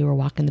Maine, we were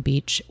walking the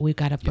beach. We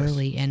got up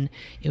early, and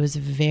it was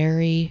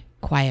very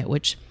quiet.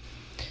 Which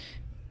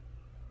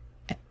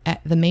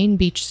at the Maine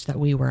beach that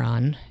we were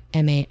on,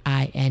 Maine,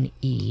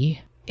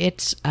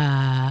 it's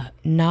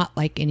not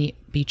like any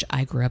beach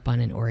I grew up on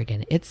in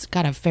Oregon. It's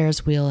got a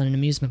Ferris wheel and an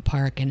amusement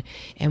park,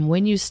 and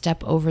when you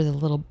step over the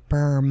little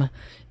berm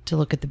to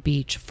look at the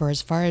beach, for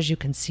as far as you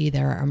can see,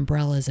 there are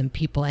umbrellas and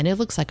people, and it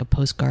looks like a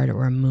postcard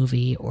or a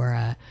movie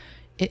or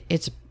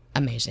it's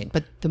amazing.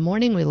 But the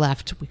morning we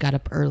left, we got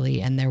up early,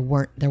 and there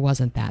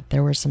wasn't that.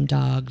 There were some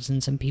dogs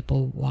and some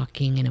people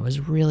walking, and it was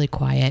really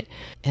quiet.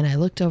 And I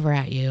looked over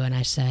at you and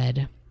I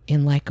said,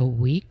 in like a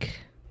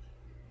week,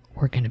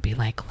 we're going to be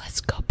like,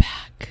 let's go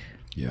back.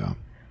 Yeah.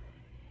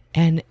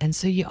 And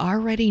so you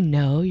already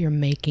know you're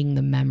making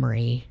the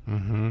memory.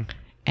 Mm-hmm.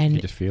 And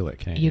you just feel it,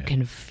 can't you? You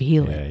can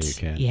feel it. Yeah, you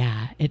can.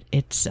 Yeah.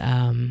 It's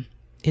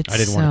I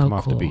didn't want to come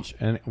off the beach.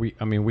 And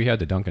we had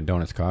the Dunkin'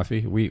 Donuts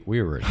coffee. We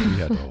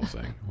had the whole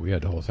thing. We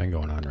had the whole thing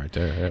going on right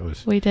there.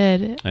 We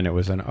did. And it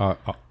was an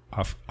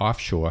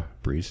offshore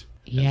breeze.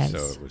 Yes.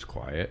 And so it was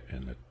quiet,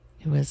 and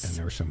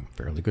there were some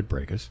fairly good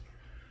breakers.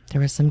 There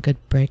were some good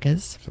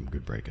breakers.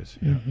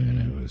 Yeah. Mm-hmm.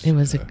 And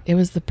it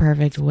was the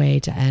perfect way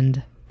to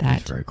end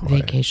that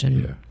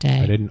vacation day.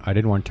 I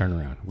didn't want to turn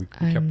around. We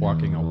kept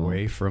walking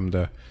away from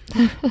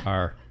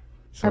our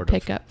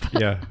pickup.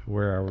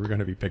 Where we're going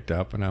to be picked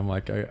up, and I'm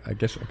like, I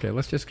guess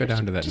let's just go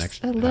down to that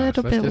next a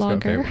little bit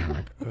longer.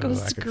 Go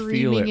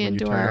screaming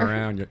into our.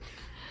 Around.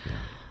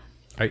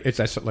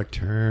 It's like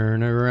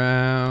turn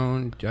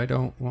around. I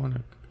don't want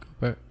to go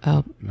back.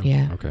 Oh no?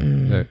 yeah.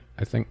 Okay.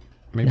 I think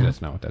maybe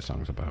that's not what that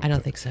song's about. I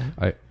don't think so.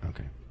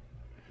 Okay.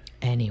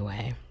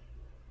 Anyway,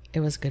 it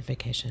was a good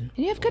vacation,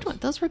 and you have good ones.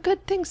 Those were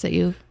good things that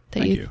you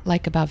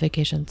like about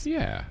vacations.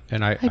 Yeah,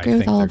 and I agree think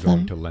with all they're of them.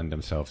 going to lend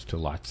themselves to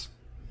lots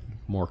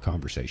more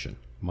conversation.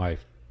 My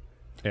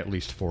at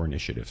least 4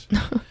 initiatives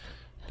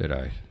that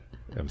I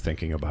am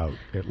thinking about,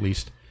 at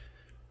least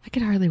I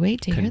can hardly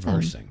wait to hear them.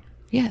 Conversing.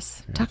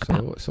 Yes, talk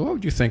about. So what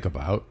would you think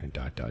about and ...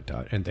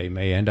 and they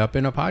may end up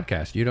in a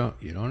podcast. You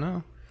don't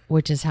know.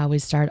 Which is how we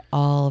start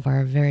all of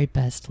our very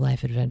best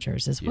life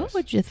adventures is what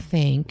would you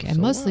think? And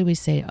mostly we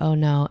say, oh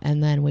no.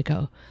 And then we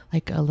go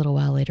like a little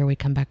while later, we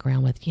come back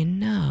around with,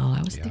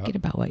 I was thinking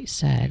about what you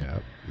said. Yeah,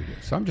 we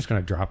did. So I'm just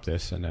going to drop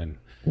this and then.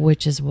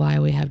 Which is why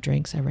we have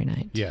drinks every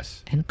night.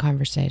 Yes. And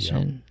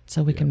conversation.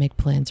 So we can make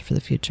plans for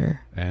the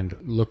future. And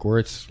look where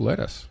it's led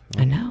us.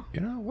 I know.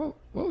 What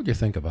would you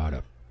think about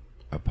a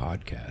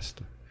podcast?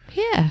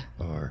 Yeah.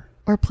 Or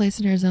a place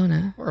in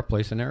Arizona. Or a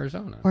place in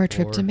Arizona. Or a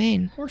trip to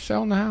Maine. Or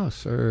selling the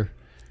house. Or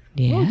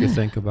what would you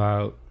think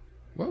about,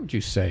 what would you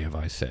say if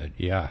I said,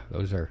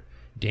 those are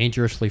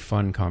dangerously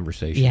fun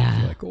conversations.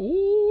 Yeah. Like,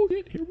 oh,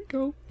 here we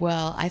go.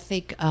 Well, I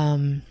think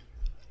I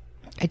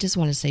just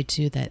want to say,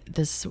 too, that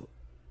this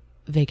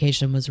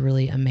vacation was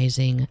really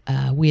amazing.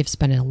 We have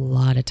spent a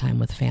lot of time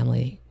with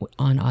family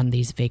on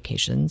these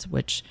vacations,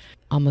 which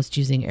almost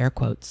using air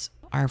quotes.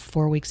 Our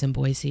 4 weeks in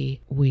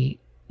Boise, we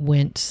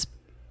went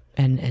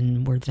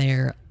and were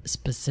there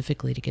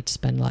specifically to get to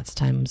spend lots of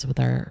times with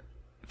our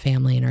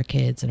family and our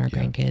kids and our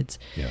grandkids.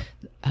 Yeah.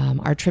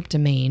 Our trip to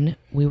Maine,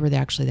 we were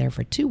actually there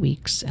for 2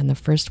 weeks. And the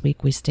first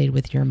week we stayed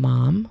with your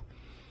mom,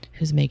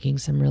 who's making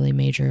some really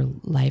major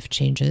life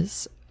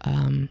changes.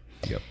 And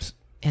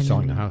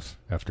selling the house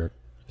after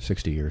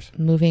 60 years.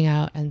 Moving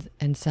out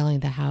and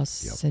selling the house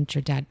since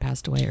your dad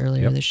passed away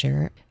earlier this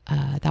year.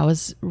 That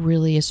was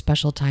really a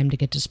special time to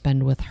get to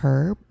spend with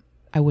her.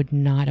 I would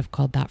not have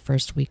called that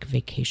first week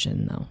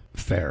vacation, though.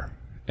 Fair.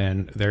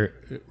 And there,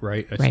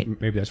 right?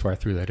 Maybe that's why I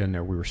threw that in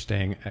there. We were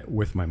staying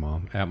with my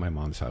mom at my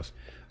mom's house.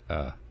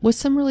 With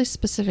some really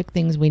specific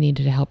things we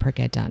needed to help her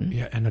get done.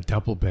 Yeah, and a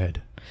double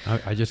bed.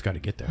 I just got to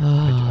get there.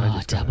 Oh,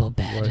 double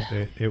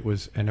bed. It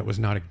was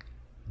not a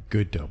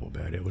good double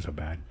bed. It was a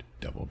bad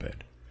double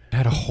bed. It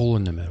had a hole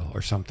in the middle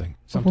or something.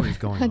 Something's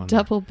going on. A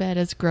double bed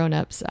as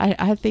grown-ups.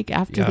 I think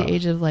after the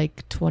age of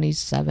like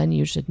 27,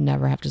 you should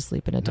never have to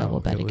sleep in a double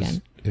bed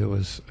again. It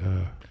was...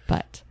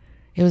 But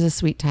it was a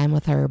sweet time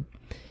with her.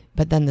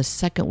 But then the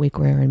second week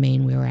we were in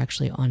Maine, we were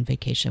actually on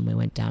vacation. We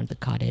went down to the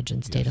cottage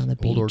and stayed on the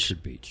beach. Old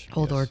Orchard Beach.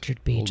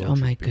 Orchard Beach. Oh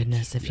my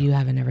goodness. If you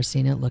haven't ever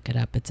seen it, look it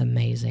up. It's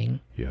amazing.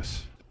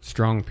 Yes.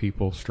 Strong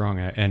people,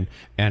 and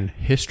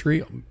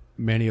history.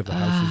 Many of the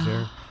houses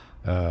there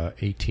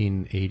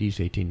 1880s,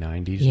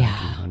 1890s,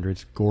 Yeah.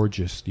 1900s.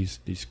 Gorgeous.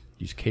 These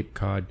Cape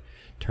Cod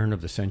turn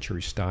of the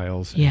century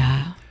styles.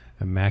 Yeah.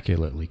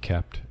 Immaculately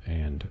kept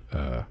and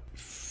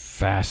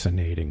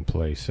fascinating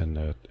place, and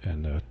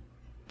the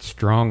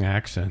strong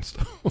accents.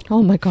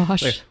 Oh my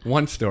gosh. Like,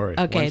 one story.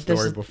 Okay, One story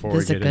this before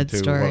is we a get good into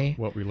story.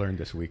 what we learned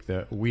this week.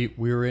 That we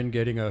were in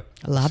getting a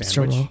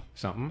lobster sandwich, roll.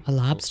 something. A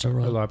lobster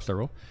roll. A lobster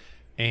roll.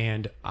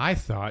 And I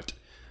thought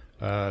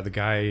the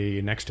guy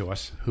next to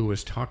us who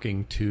was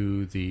talking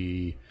to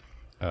the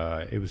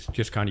it was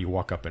just kind of you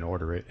walk up and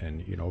order it,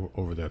 and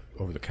over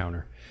the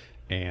counter.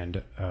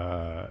 And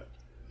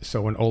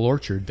so in Old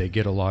Orchard, they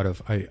get a lot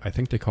of, I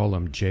think they call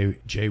them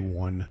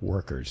J1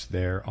 workers.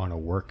 They're on a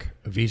work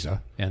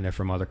visa, and they're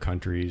from other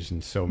countries,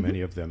 and so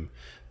many of them.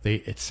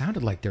 It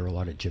sounded like there were a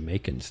lot of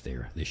Jamaicans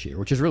there this year,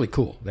 which is really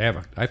cool. They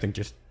have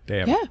just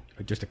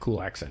a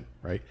cool accent,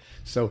 right?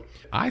 So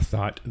I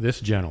thought this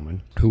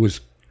gentleman, who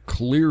was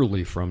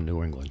clearly from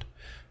New England,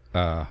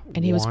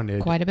 And he was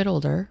quite a bit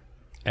older.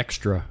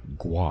 Extra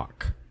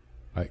guac.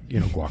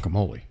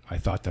 Guacamole. I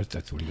thought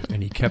that's what he was.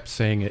 And he kept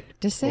saying it.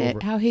 Just say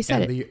it how he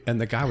said it. And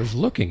the guy was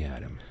looking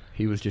at him.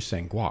 He was just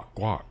saying guac,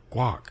 guac,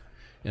 guac.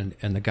 And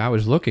the guy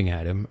was looking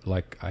at him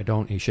like,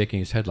 he's shaking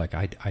his head like,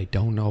 I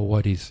don't know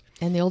what he's.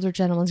 And the older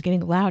gentleman's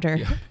getting louder.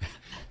 Yeah.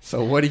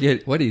 So what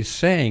he's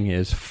saying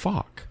is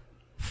Fawk.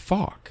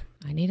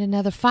 I need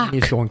another Fawk.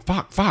 And he's going,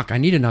 Fawk, I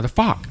need another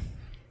Fawk.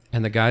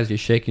 And the guy's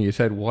just shaking his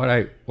head. What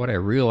I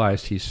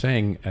realized he's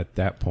saying at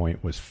that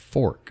point was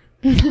fork.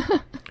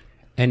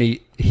 And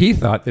he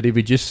thought that if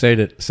he just said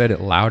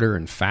it louder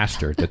and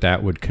faster,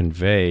 that would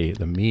convey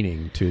the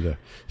meaning to the.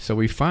 So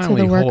he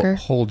finally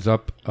holds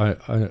up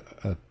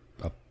a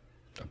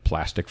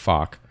plastic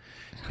fork,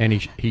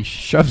 and he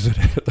shoves it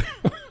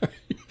at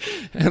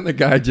and the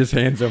guy just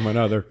hands him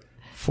another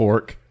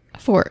fork.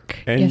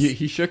 And yes.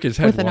 he shook his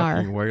head with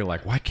walking away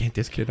like, why can't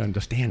this kid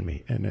understand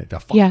me? And the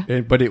fork.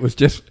 Yeah. But it was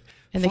just.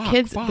 And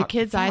the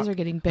kids' eyes are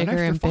getting bigger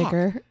and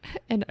bigger.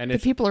 And the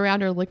people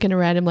around are looking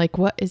around him like,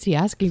 what is he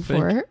asking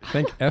for?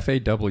 Think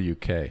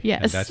Fawk.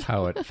 Yes. And that's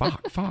how it,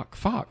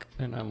 Fawk.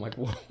 And I'm like,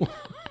 whoa.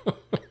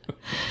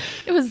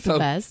 It was the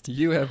best.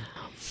 You have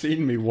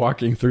seen me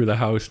walking through the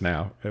house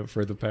now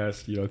for the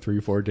past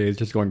 3-4 days,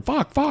 just going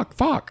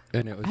Fawk.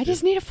 And it was I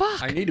just need a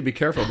Fawk. I need to be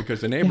careful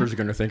because the neighbors are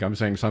going to think I'm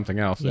saying something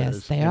else.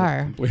 Yes, they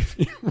are.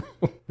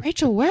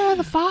 Rachel, where are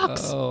the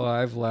Fawks? Oh,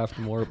 I've laughed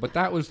more, but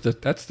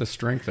that's the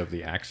strength of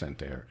the accent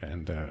there,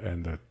 and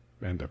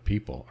the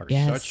people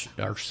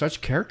are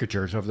such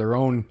caricatures of their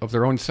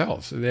own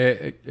selves.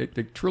 They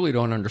truly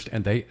don't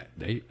understand.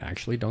 They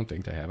actually don't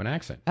think they have an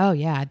accent. Oh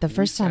yeah, the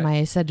first time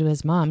I said to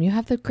his mom, "You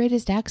have the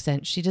greatest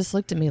accent," she just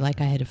looked at me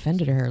like I had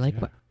offended her. Like,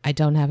 what? I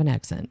don't have an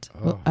accent.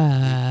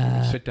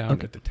 Sit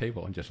down at the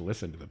table and just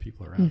listen to the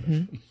people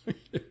around us.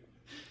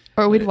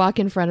 Or we'd walk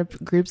in front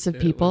of groups of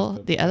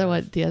people. The other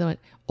one.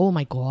 Oh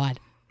my God.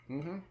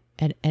 Mm-hmm.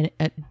 And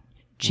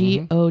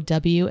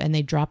GOW, and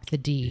they dropped the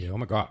D. Yeah, oh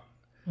my God.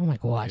 Oh my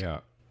God. Yeah,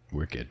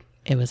 wicked.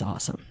 It was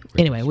awesome.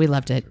 Anyway, we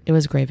loved it. It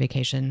was a great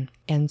vacation.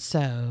 And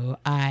so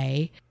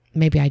I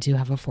do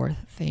have a fourth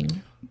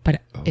thing,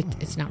 but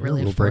it's not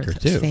really a fourth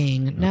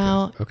thing. Okay.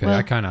 No. Okay. Well,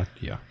 I kind of,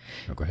 yeah.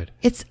 No, go ahead.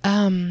 It's,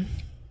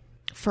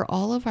 for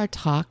all of our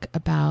talk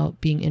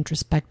about being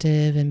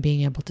introspective and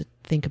being able to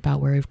think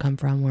about where we've come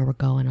from, where we're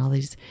going, all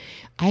these,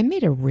 I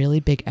made a really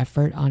big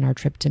effort on our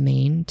trip to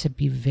Maine to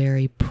be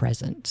very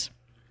present.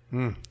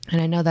 And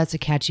I know that's a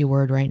catchy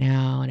word right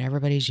now and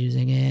everybody's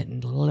using it,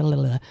 and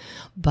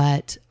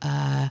but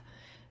a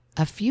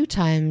few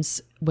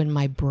times when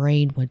my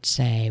brain would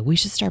say, we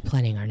should start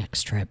planning our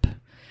next trip.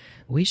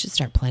 Where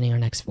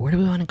do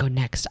we want to go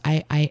next?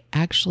 I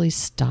actually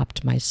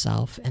stopped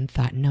myself and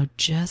thought, no,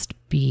 just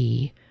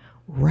be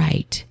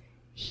right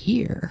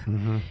here.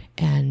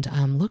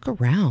 And look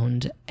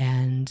around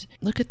and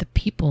look at the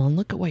people and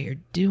look at what you're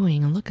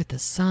doing and look at the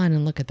sun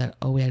and look at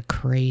we had a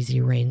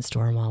crazy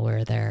rainstorm while we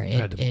were there.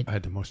 I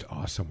had the most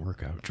awesome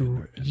workout.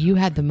 You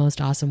had the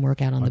most awesome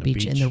workout on the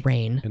beach in the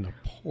rain. In the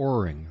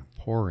pouring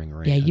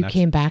rain. Yeah, you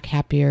came back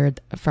happier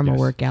from a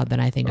workout than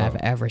I think I've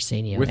ever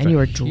seen you. And you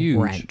were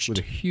drenched. With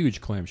a huge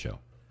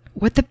clamshell.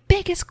 With the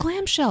biggest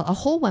clamshell, a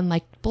whole one,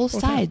 like both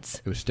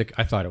sides. It was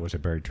I thought it was a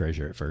buried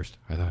treasure at first.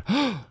 I thought,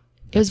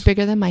 it was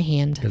bigger than my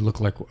hand. It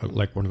looked like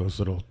one of those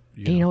little.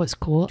 You know what's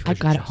cool? I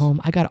got it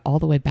home. I got it all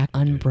the way back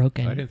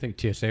unbroken. I didn't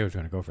think TSA was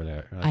going to go for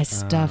that. I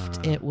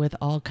stuffed it with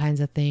all kinds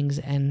of things,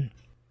 and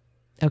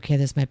okay,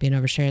 this might be an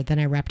overshare. Then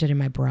I wrapped it in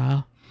my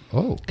bra.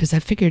 Oh, because I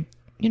figured,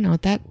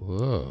 that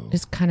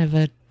is kind of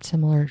a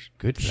similar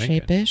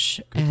shape-ish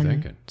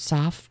and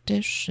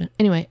soft-ish.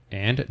 Anyway,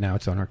 and now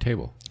it's on our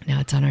table.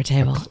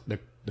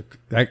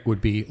 That would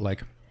be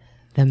like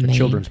the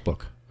children's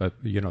book.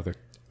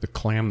 The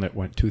clam that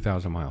went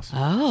 2,000 miles.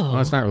 Oh. Well,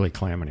 it's not really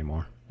clam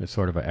anymore. It's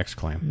sort of an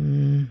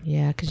ex-clam.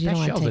 Yeah, because you don't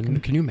want to take them.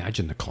 Can you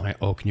imagine the clam?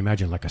 Oh, can you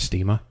imagine like a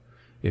steamer?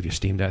 If you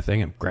steam that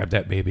thing and grab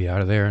that baby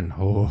out of there and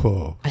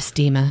a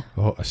steamer.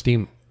 Oh, a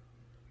steam.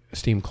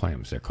 steamed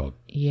clams. They're called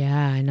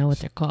Yeah, I know what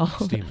they're called.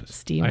 steamas.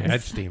 Steamas. I had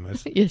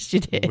steamas. Yes, you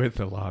did. With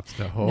the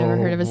lobster. Oh, Never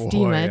heard of a boy,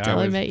 steamer until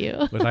I met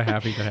you. Was I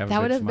happy to have That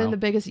a would big have smile? been the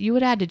biggest. You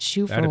would have had to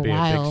chew for That'd a be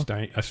while. a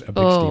big steamer.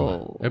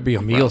 Oh, That'd be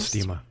a meal gross.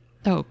 steamer.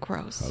 Oh,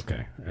 gross.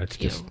 Okay, that's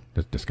Ew. just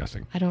that's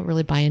disgusting. I don't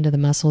really buy into the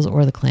mussels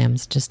or the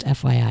clams, just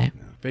FYI.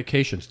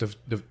 Vacations, the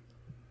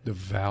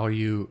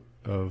value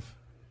of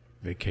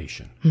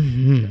vacation.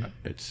 Mm-hmm.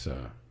 It's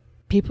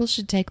People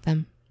should take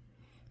them.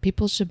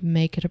 People should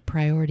make it a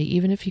priority.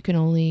 Even if you can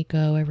only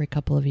go every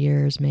couple of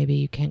years, maybe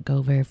you can't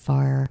go very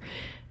far.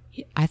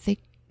 I think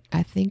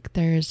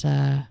there's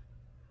a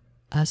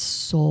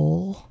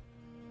soul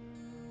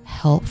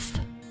health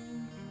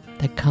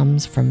that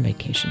comes from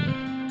vacationing.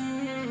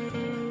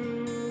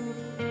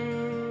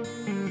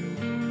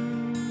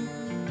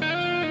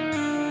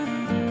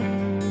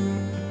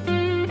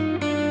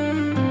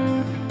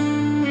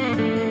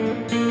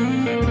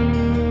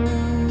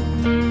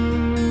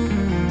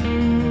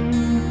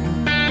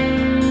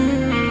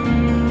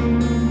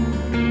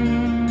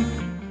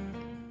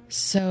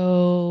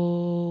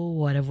 So,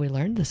 what have we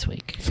learned this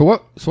week? so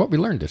what we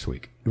learned this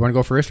week. You want to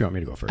go first? Or you want me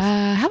to go first?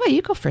 How about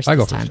you go first? I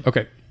go this time? first.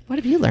 Okay. What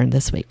have you learned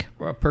this week?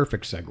 Well, a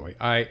perfect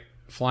segue.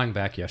 Flying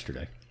back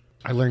yesterday,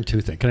 I learned two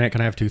things. Can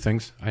I have two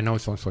things? I know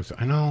it's only supposed to.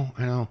 I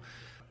know.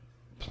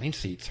 Plane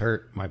seats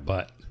hurt my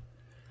butt.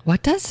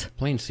 What does?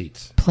 Plane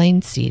seats.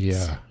 Plane seats.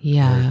 Yeah.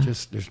 Yeah. They're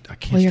just I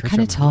can't. Well, you're stretch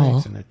kinda out my tall.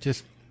 legs, and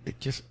it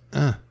just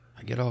I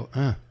get all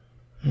Yeah.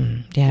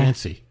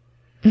 fancy.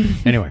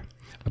 Anyway,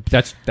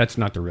 that's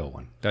not the real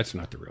one. That's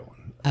not the real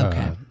one.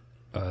 Okay.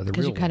 The Because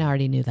real you kind of one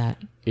already knew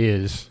that.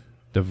 is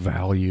the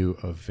value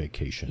of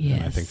vacation.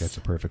 And I think Yes. that's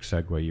a perfect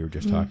segue. You were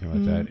just talking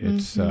about that.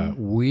 It's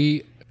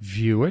we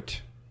view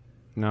it,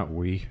 not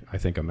we. I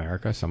think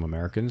some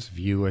Americans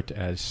view it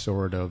as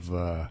sort of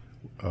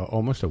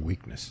almost a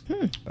weakness.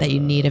 That you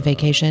need a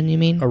vacation, you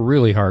mean? A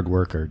really hard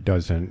worker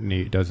doesn't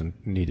need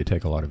to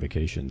take a lot of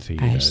vacations.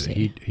 I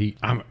see.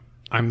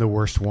 I'm the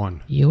worst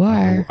one. You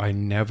are. I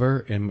never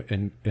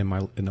in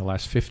the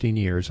last 15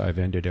 years I've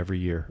ended every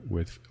year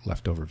with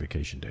leftover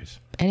vacation days.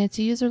 And it's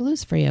a use or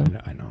lose for you.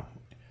 I know.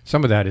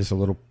 Some of that is a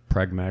little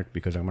pragmatic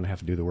because I'm going to have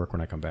to do the work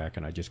when I come back,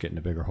 and I just get in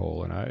a bigger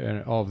hole,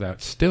 and all of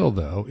that. Still,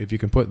 though, if you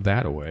can put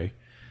that away,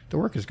 the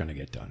work is going to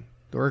get done.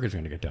 The work is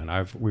going to get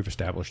done. We've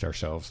established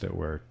ourselves that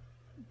we're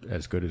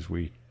as good as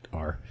we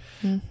are,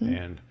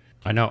 and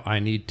I know I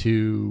need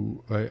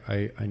to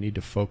I need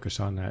to focus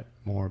on that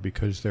more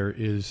because there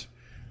is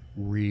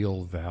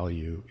real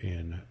value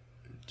in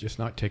just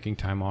not taking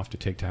time off to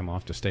take time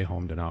off to stay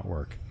home to not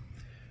work.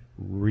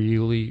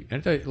 Really,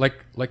 and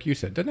like you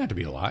said, doesn't have to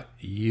be a lot.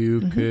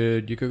 You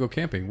could go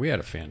camping. We had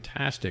a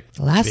fantastic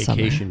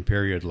vacation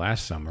period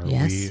last summer.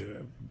 Yes. We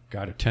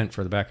got a tent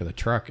for the back of the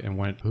truck and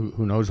went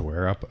who knows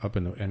where up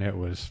in and it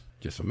was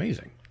just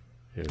amazing.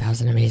 That was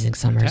an amazing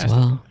summer fantastic. as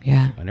well.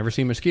 Yeah. I never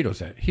seen mosquitoes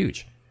that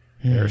huge.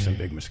 There are some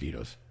big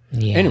mosquitoes.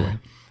 Yeah. Anyway,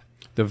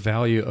 the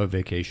value of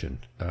vacation,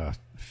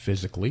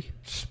 physically,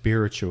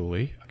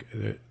 spiritually,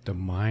 the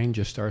mind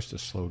just starts to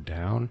slow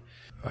down.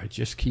 I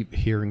just keep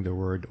hearing the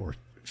word or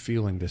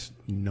feeling this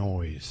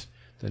noise.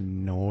 The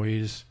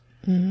noise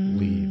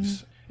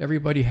leaves.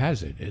 Everybody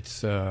has it.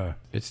 It's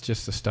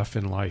just the stuff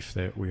in life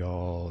that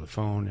the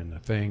phone and the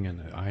thing and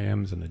the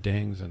IMs and the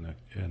dings and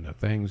the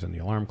things and the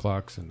alarm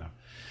clocks and the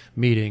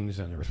meetings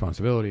and the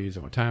responsibilities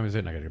and what time is it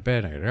and I got to go to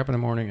bed and I got to get up in the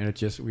morning and it's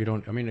just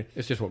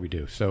what we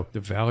do. So the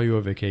value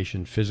of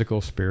vacation,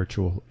 physical,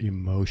 spiritual,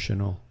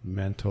 emotional,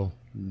 mental,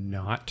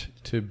 not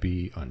to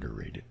be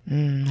underrated.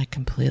 I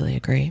completely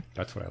agree.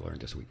 That's what I learned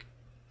this week.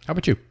 How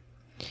about you?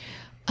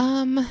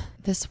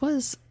 This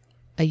was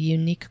a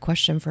unique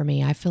question for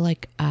me. I feel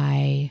like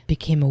I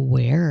became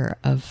aware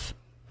of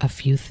a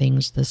few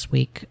things this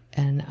week.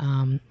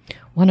 And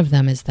one of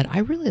them is that I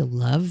really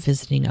love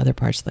visiting other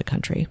parts of the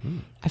country.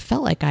 I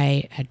felt like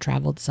I had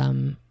traveled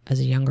some as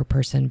a younger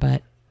person,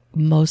 but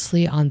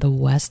mostly on the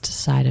west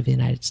side of the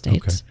United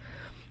States. Okay.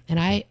 And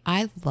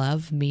I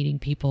love meeting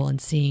people and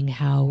seeing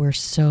how we're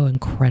so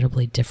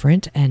incredibly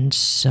different and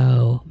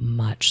so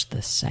much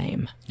the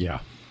same. Yeah.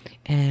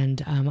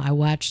 And I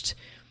watched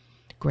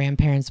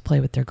grandparents play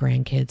with their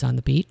grandkids on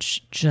the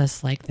beach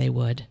just like they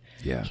would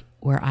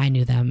where I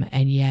knew them,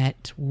 and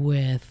yet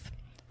with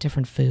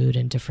different food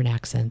and different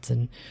accents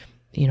and,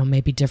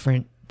 maybe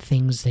different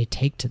things they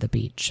take to the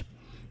beach.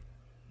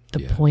 The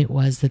point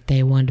was that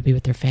they wanted to be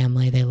with their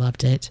family. They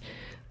loved it.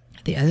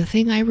 The other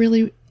thing I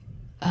really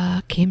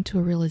came to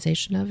a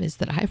realization of is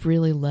that I've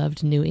really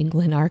loved New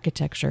England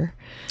architecture.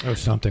 Oh,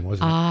 something,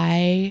 wasn't it?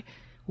 I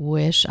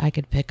wish I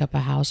could pick up a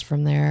house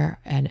from there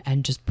and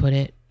just put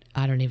it,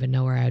 I don't even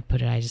know where I would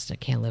put it. I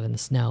can't live in the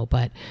snow.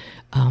 But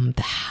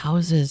the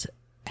houses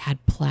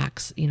had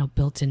plaques,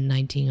 built in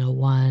 1901,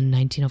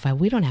 1905.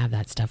 We don't have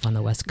that stuff on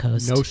the West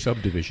Coast. No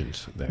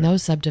subdivisions there. No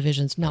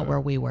subdivisions, not where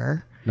we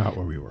were. Not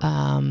where we were.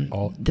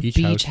 The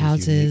beach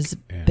houses,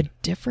 but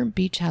different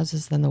beach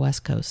houses than the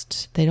West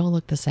Coast. They don't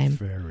look the same.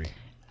 Very.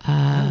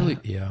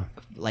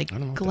 like I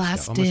don't know what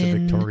glassed almost a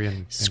in, Victorian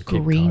and Cape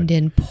screened Cod.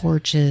 in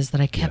porches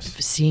that I kept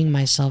Yes. seeing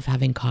myself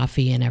having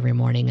coffee in every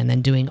morning and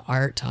then doing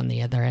art on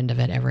the other end of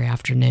it every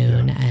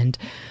afternoon. Yeah. And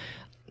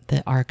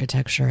the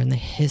architecture and the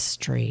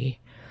history,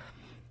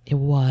 it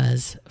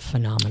was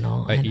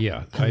phenomenal. And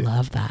I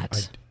love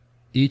that.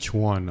 Each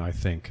one, I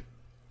think.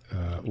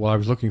 I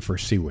was looking for a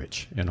sea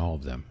witch in all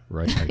of them,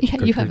 right?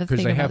 You have a thing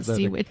they about have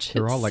sea witches.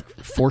 They're all like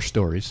 4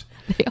 stories,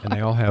 and are.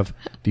 they all have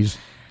these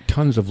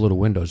tons of little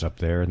windows up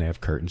there, and they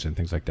have curtains and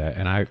things like that.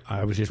 And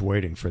I was just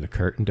waiting for the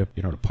curtain to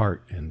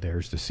part, and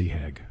there's the sea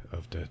hag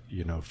of the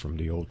from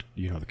the old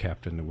the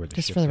captain where the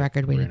Just ship for the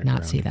record, we ran did not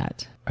aground. see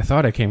that. I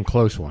thought I came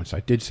close once. I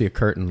did see a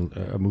curtain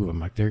move. I'm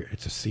like, there,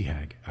 it's a sea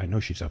hag. I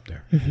know she's up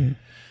there. Mm-hmm.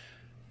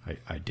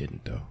 I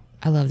didn't though.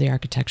 I love the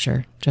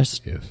architecture.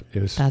 Just It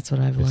was, that's what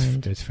I've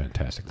learned. It's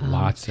fantastic.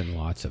 Lots and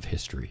lots of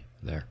history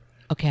there.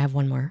 Okay, I have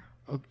one more.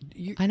 Oh,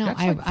 I know.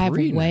 that's I've like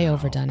 3 way now.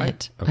 overdone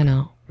it. Okay. I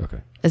know. Okay.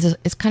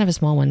 It's kind of a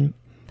small one,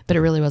 but it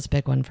really was a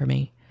big one for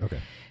me. Okay.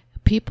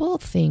 People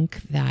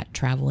think that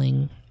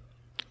traveling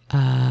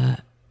and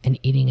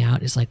eating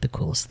out is like the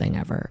coolest thing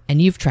ever.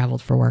 And you've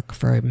traveled for work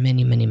for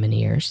many, many, many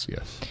years.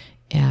 Yes.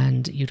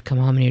 And you'd come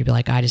home and you'd be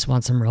like, I just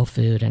want some real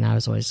food. And I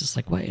was always just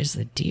like, what is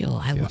the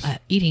deal? Yes.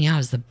 Eating out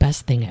is the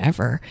best thing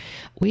ever.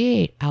 We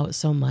ate out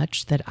so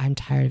much that I'm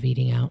tired of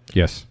eating out.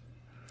 Yes.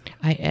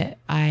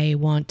 I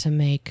want to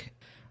make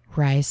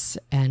rice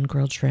and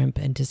grilled shrimp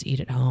and just eat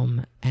at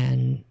home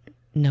and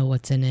know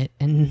what's in it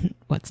and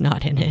what's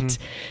not in it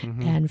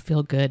and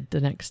feel good the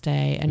next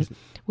day. And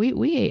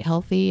we ate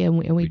healthy and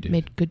we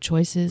made good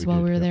choices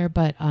while we were there.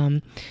 But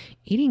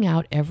eating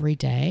out every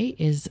day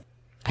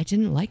I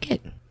didn't like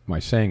it. My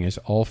saying is,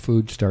 all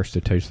food starts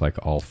to taste like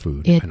all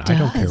food, It and I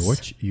don't care does.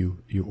 what you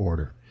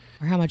order.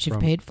 Or how much you've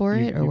paid for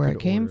it, or where it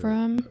came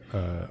from.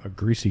 A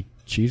greasy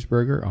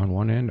cheeseburger on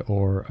one end,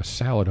 or a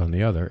salad on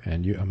the other,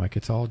 and I'm like,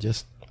 it's all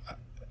just,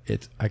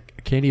 I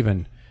can't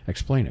even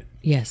explain it.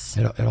 Yes.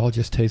 It all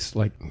just tastes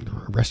like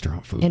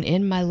restaurant food. And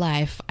in my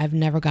life, I've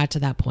never got to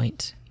that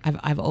point.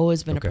 I've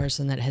always been Okay. a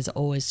person that has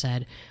always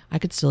said, I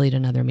could still eat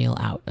another meal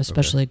out,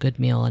 especially a good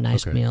meal, a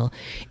nice Okay. meal.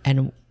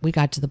 And we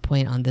got to the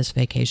point on this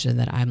vacation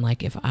that I'm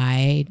like, if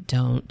I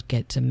don't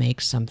get to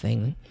make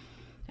something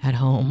at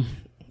home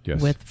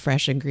Yes. with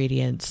fresh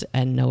ingredients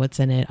and know what's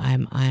in it,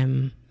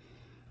 I'm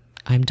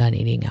done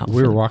eating out.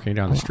 We were walking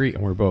down the street,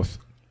 and we were both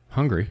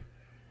hungry.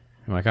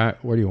 I'm like,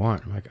 what do you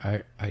want? I'm like,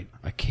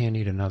 I can't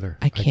eat another.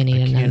 I can't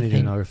eat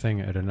another thing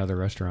at another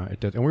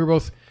restaurant. And we were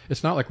both.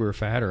 It's not like we were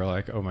fat or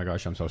like, oh my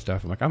gosh, I'm so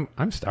stuffed. I'm like,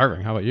 I'm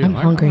starving. How about you? I'm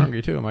hungry. I'm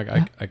hungry too. I'm like,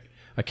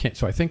 I can't.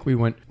 So I think we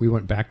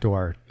went back to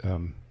our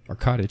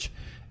cottage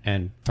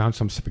and found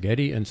some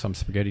spaghetti and some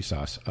spaghetti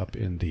sauce up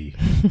in the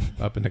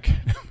I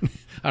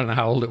don't know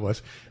how old it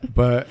was,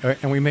 but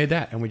and we made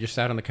that, and we just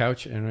sat on the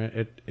couch, and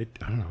it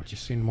I don't know, it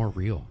just seemed more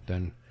real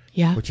than.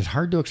 Yeah. Which is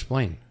hard to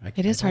explain.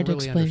 It is hard to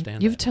really explain.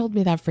 understand You've that. told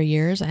me that for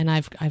years, and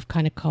I've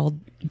kind of called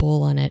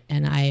bull on it,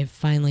 and I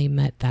finally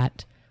met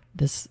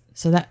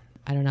so that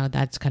I don't know,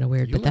 that's kind of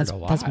weird, You but learned that's a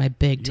lot. my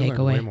big You learned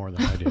takeaway. way more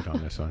than I did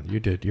on this one.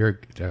 You did.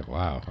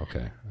 Wow.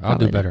 Okay. I'll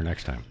Probably do better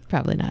next time.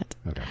 Probably not.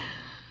 Okay.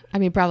 I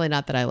mean, probably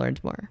not that I learned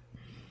more.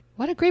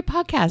 What a great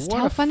podcast.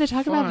 What How a fun to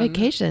talk about fun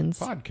vacations.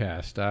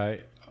 Podcast.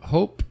 I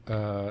hope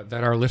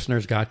that our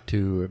listeners got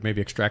to maybe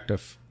extract a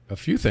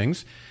few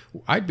things.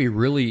 I'd be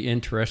really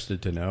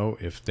interested to know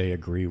if they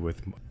agree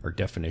with our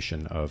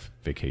definition of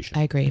vacation.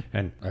 I agree.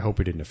 And I hope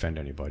we didn't offend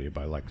anybody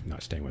by like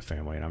not staying with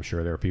family. And I'm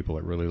sure there are people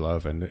that really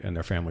love and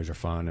their families are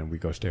fun, and we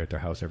go stay at their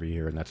house every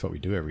year, and that's what we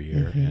do every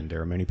year. And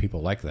there are many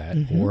people like that,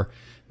 or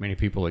many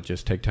people that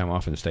just take time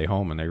off and stay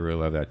home, and they really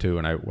love that too.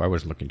 And I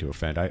wasn't looking to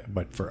offend.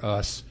 But for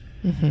us,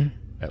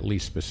 at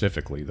least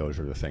specifically, those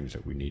are the things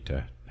that we need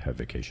to have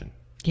vacation.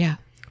 Yeah.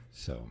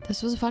 So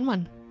This was a fun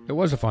one. it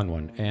was a fun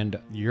one, and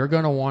you're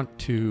gonna want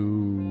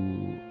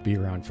to be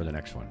around for the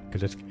next one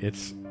because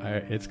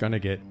it's gonna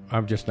get.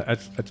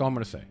 That's all I'm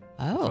gonna say.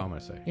 That's all I'm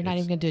gonna say. You're not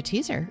even going to do a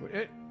teaser.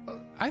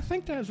 I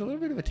think that's a little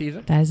bit of a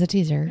teaser. That is a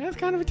teaser. Yeah, it's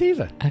kind of a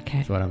teaser. Okay.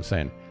 That's what I'm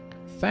saying.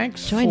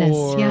 Thanks Join us,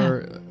 for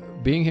yeah.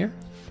 being here.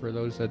 For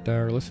those that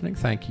are listening,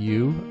 thank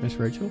you, Miss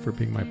Rachel, for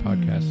being my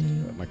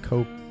podcast, my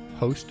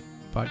co-host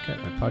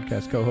podcast, my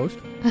podcast co-host.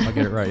 I'll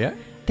get it right, yeah?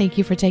 Thank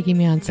you for taking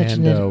me on such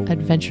an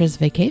adventurous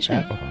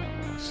vacation.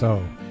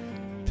 So,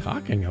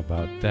 talking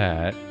about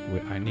that, you're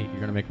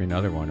going to make me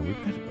another one.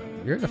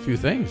 And here's a few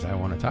things I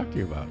want to talk to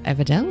you about.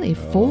 Evidently,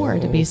 4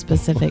 to be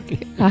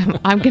specific.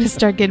 I'm going to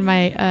start getting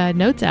my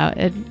notes out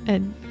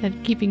and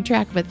keeping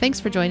track. But thanks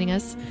for joining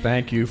us.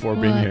 Thank you for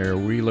being here.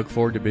 We look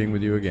forward to being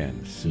with you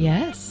again. So.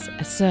 Yes.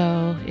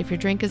 So if your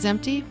drink is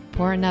empty,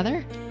 pour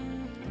another.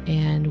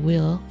 And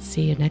we'll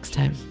see you next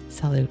time.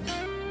 Salud.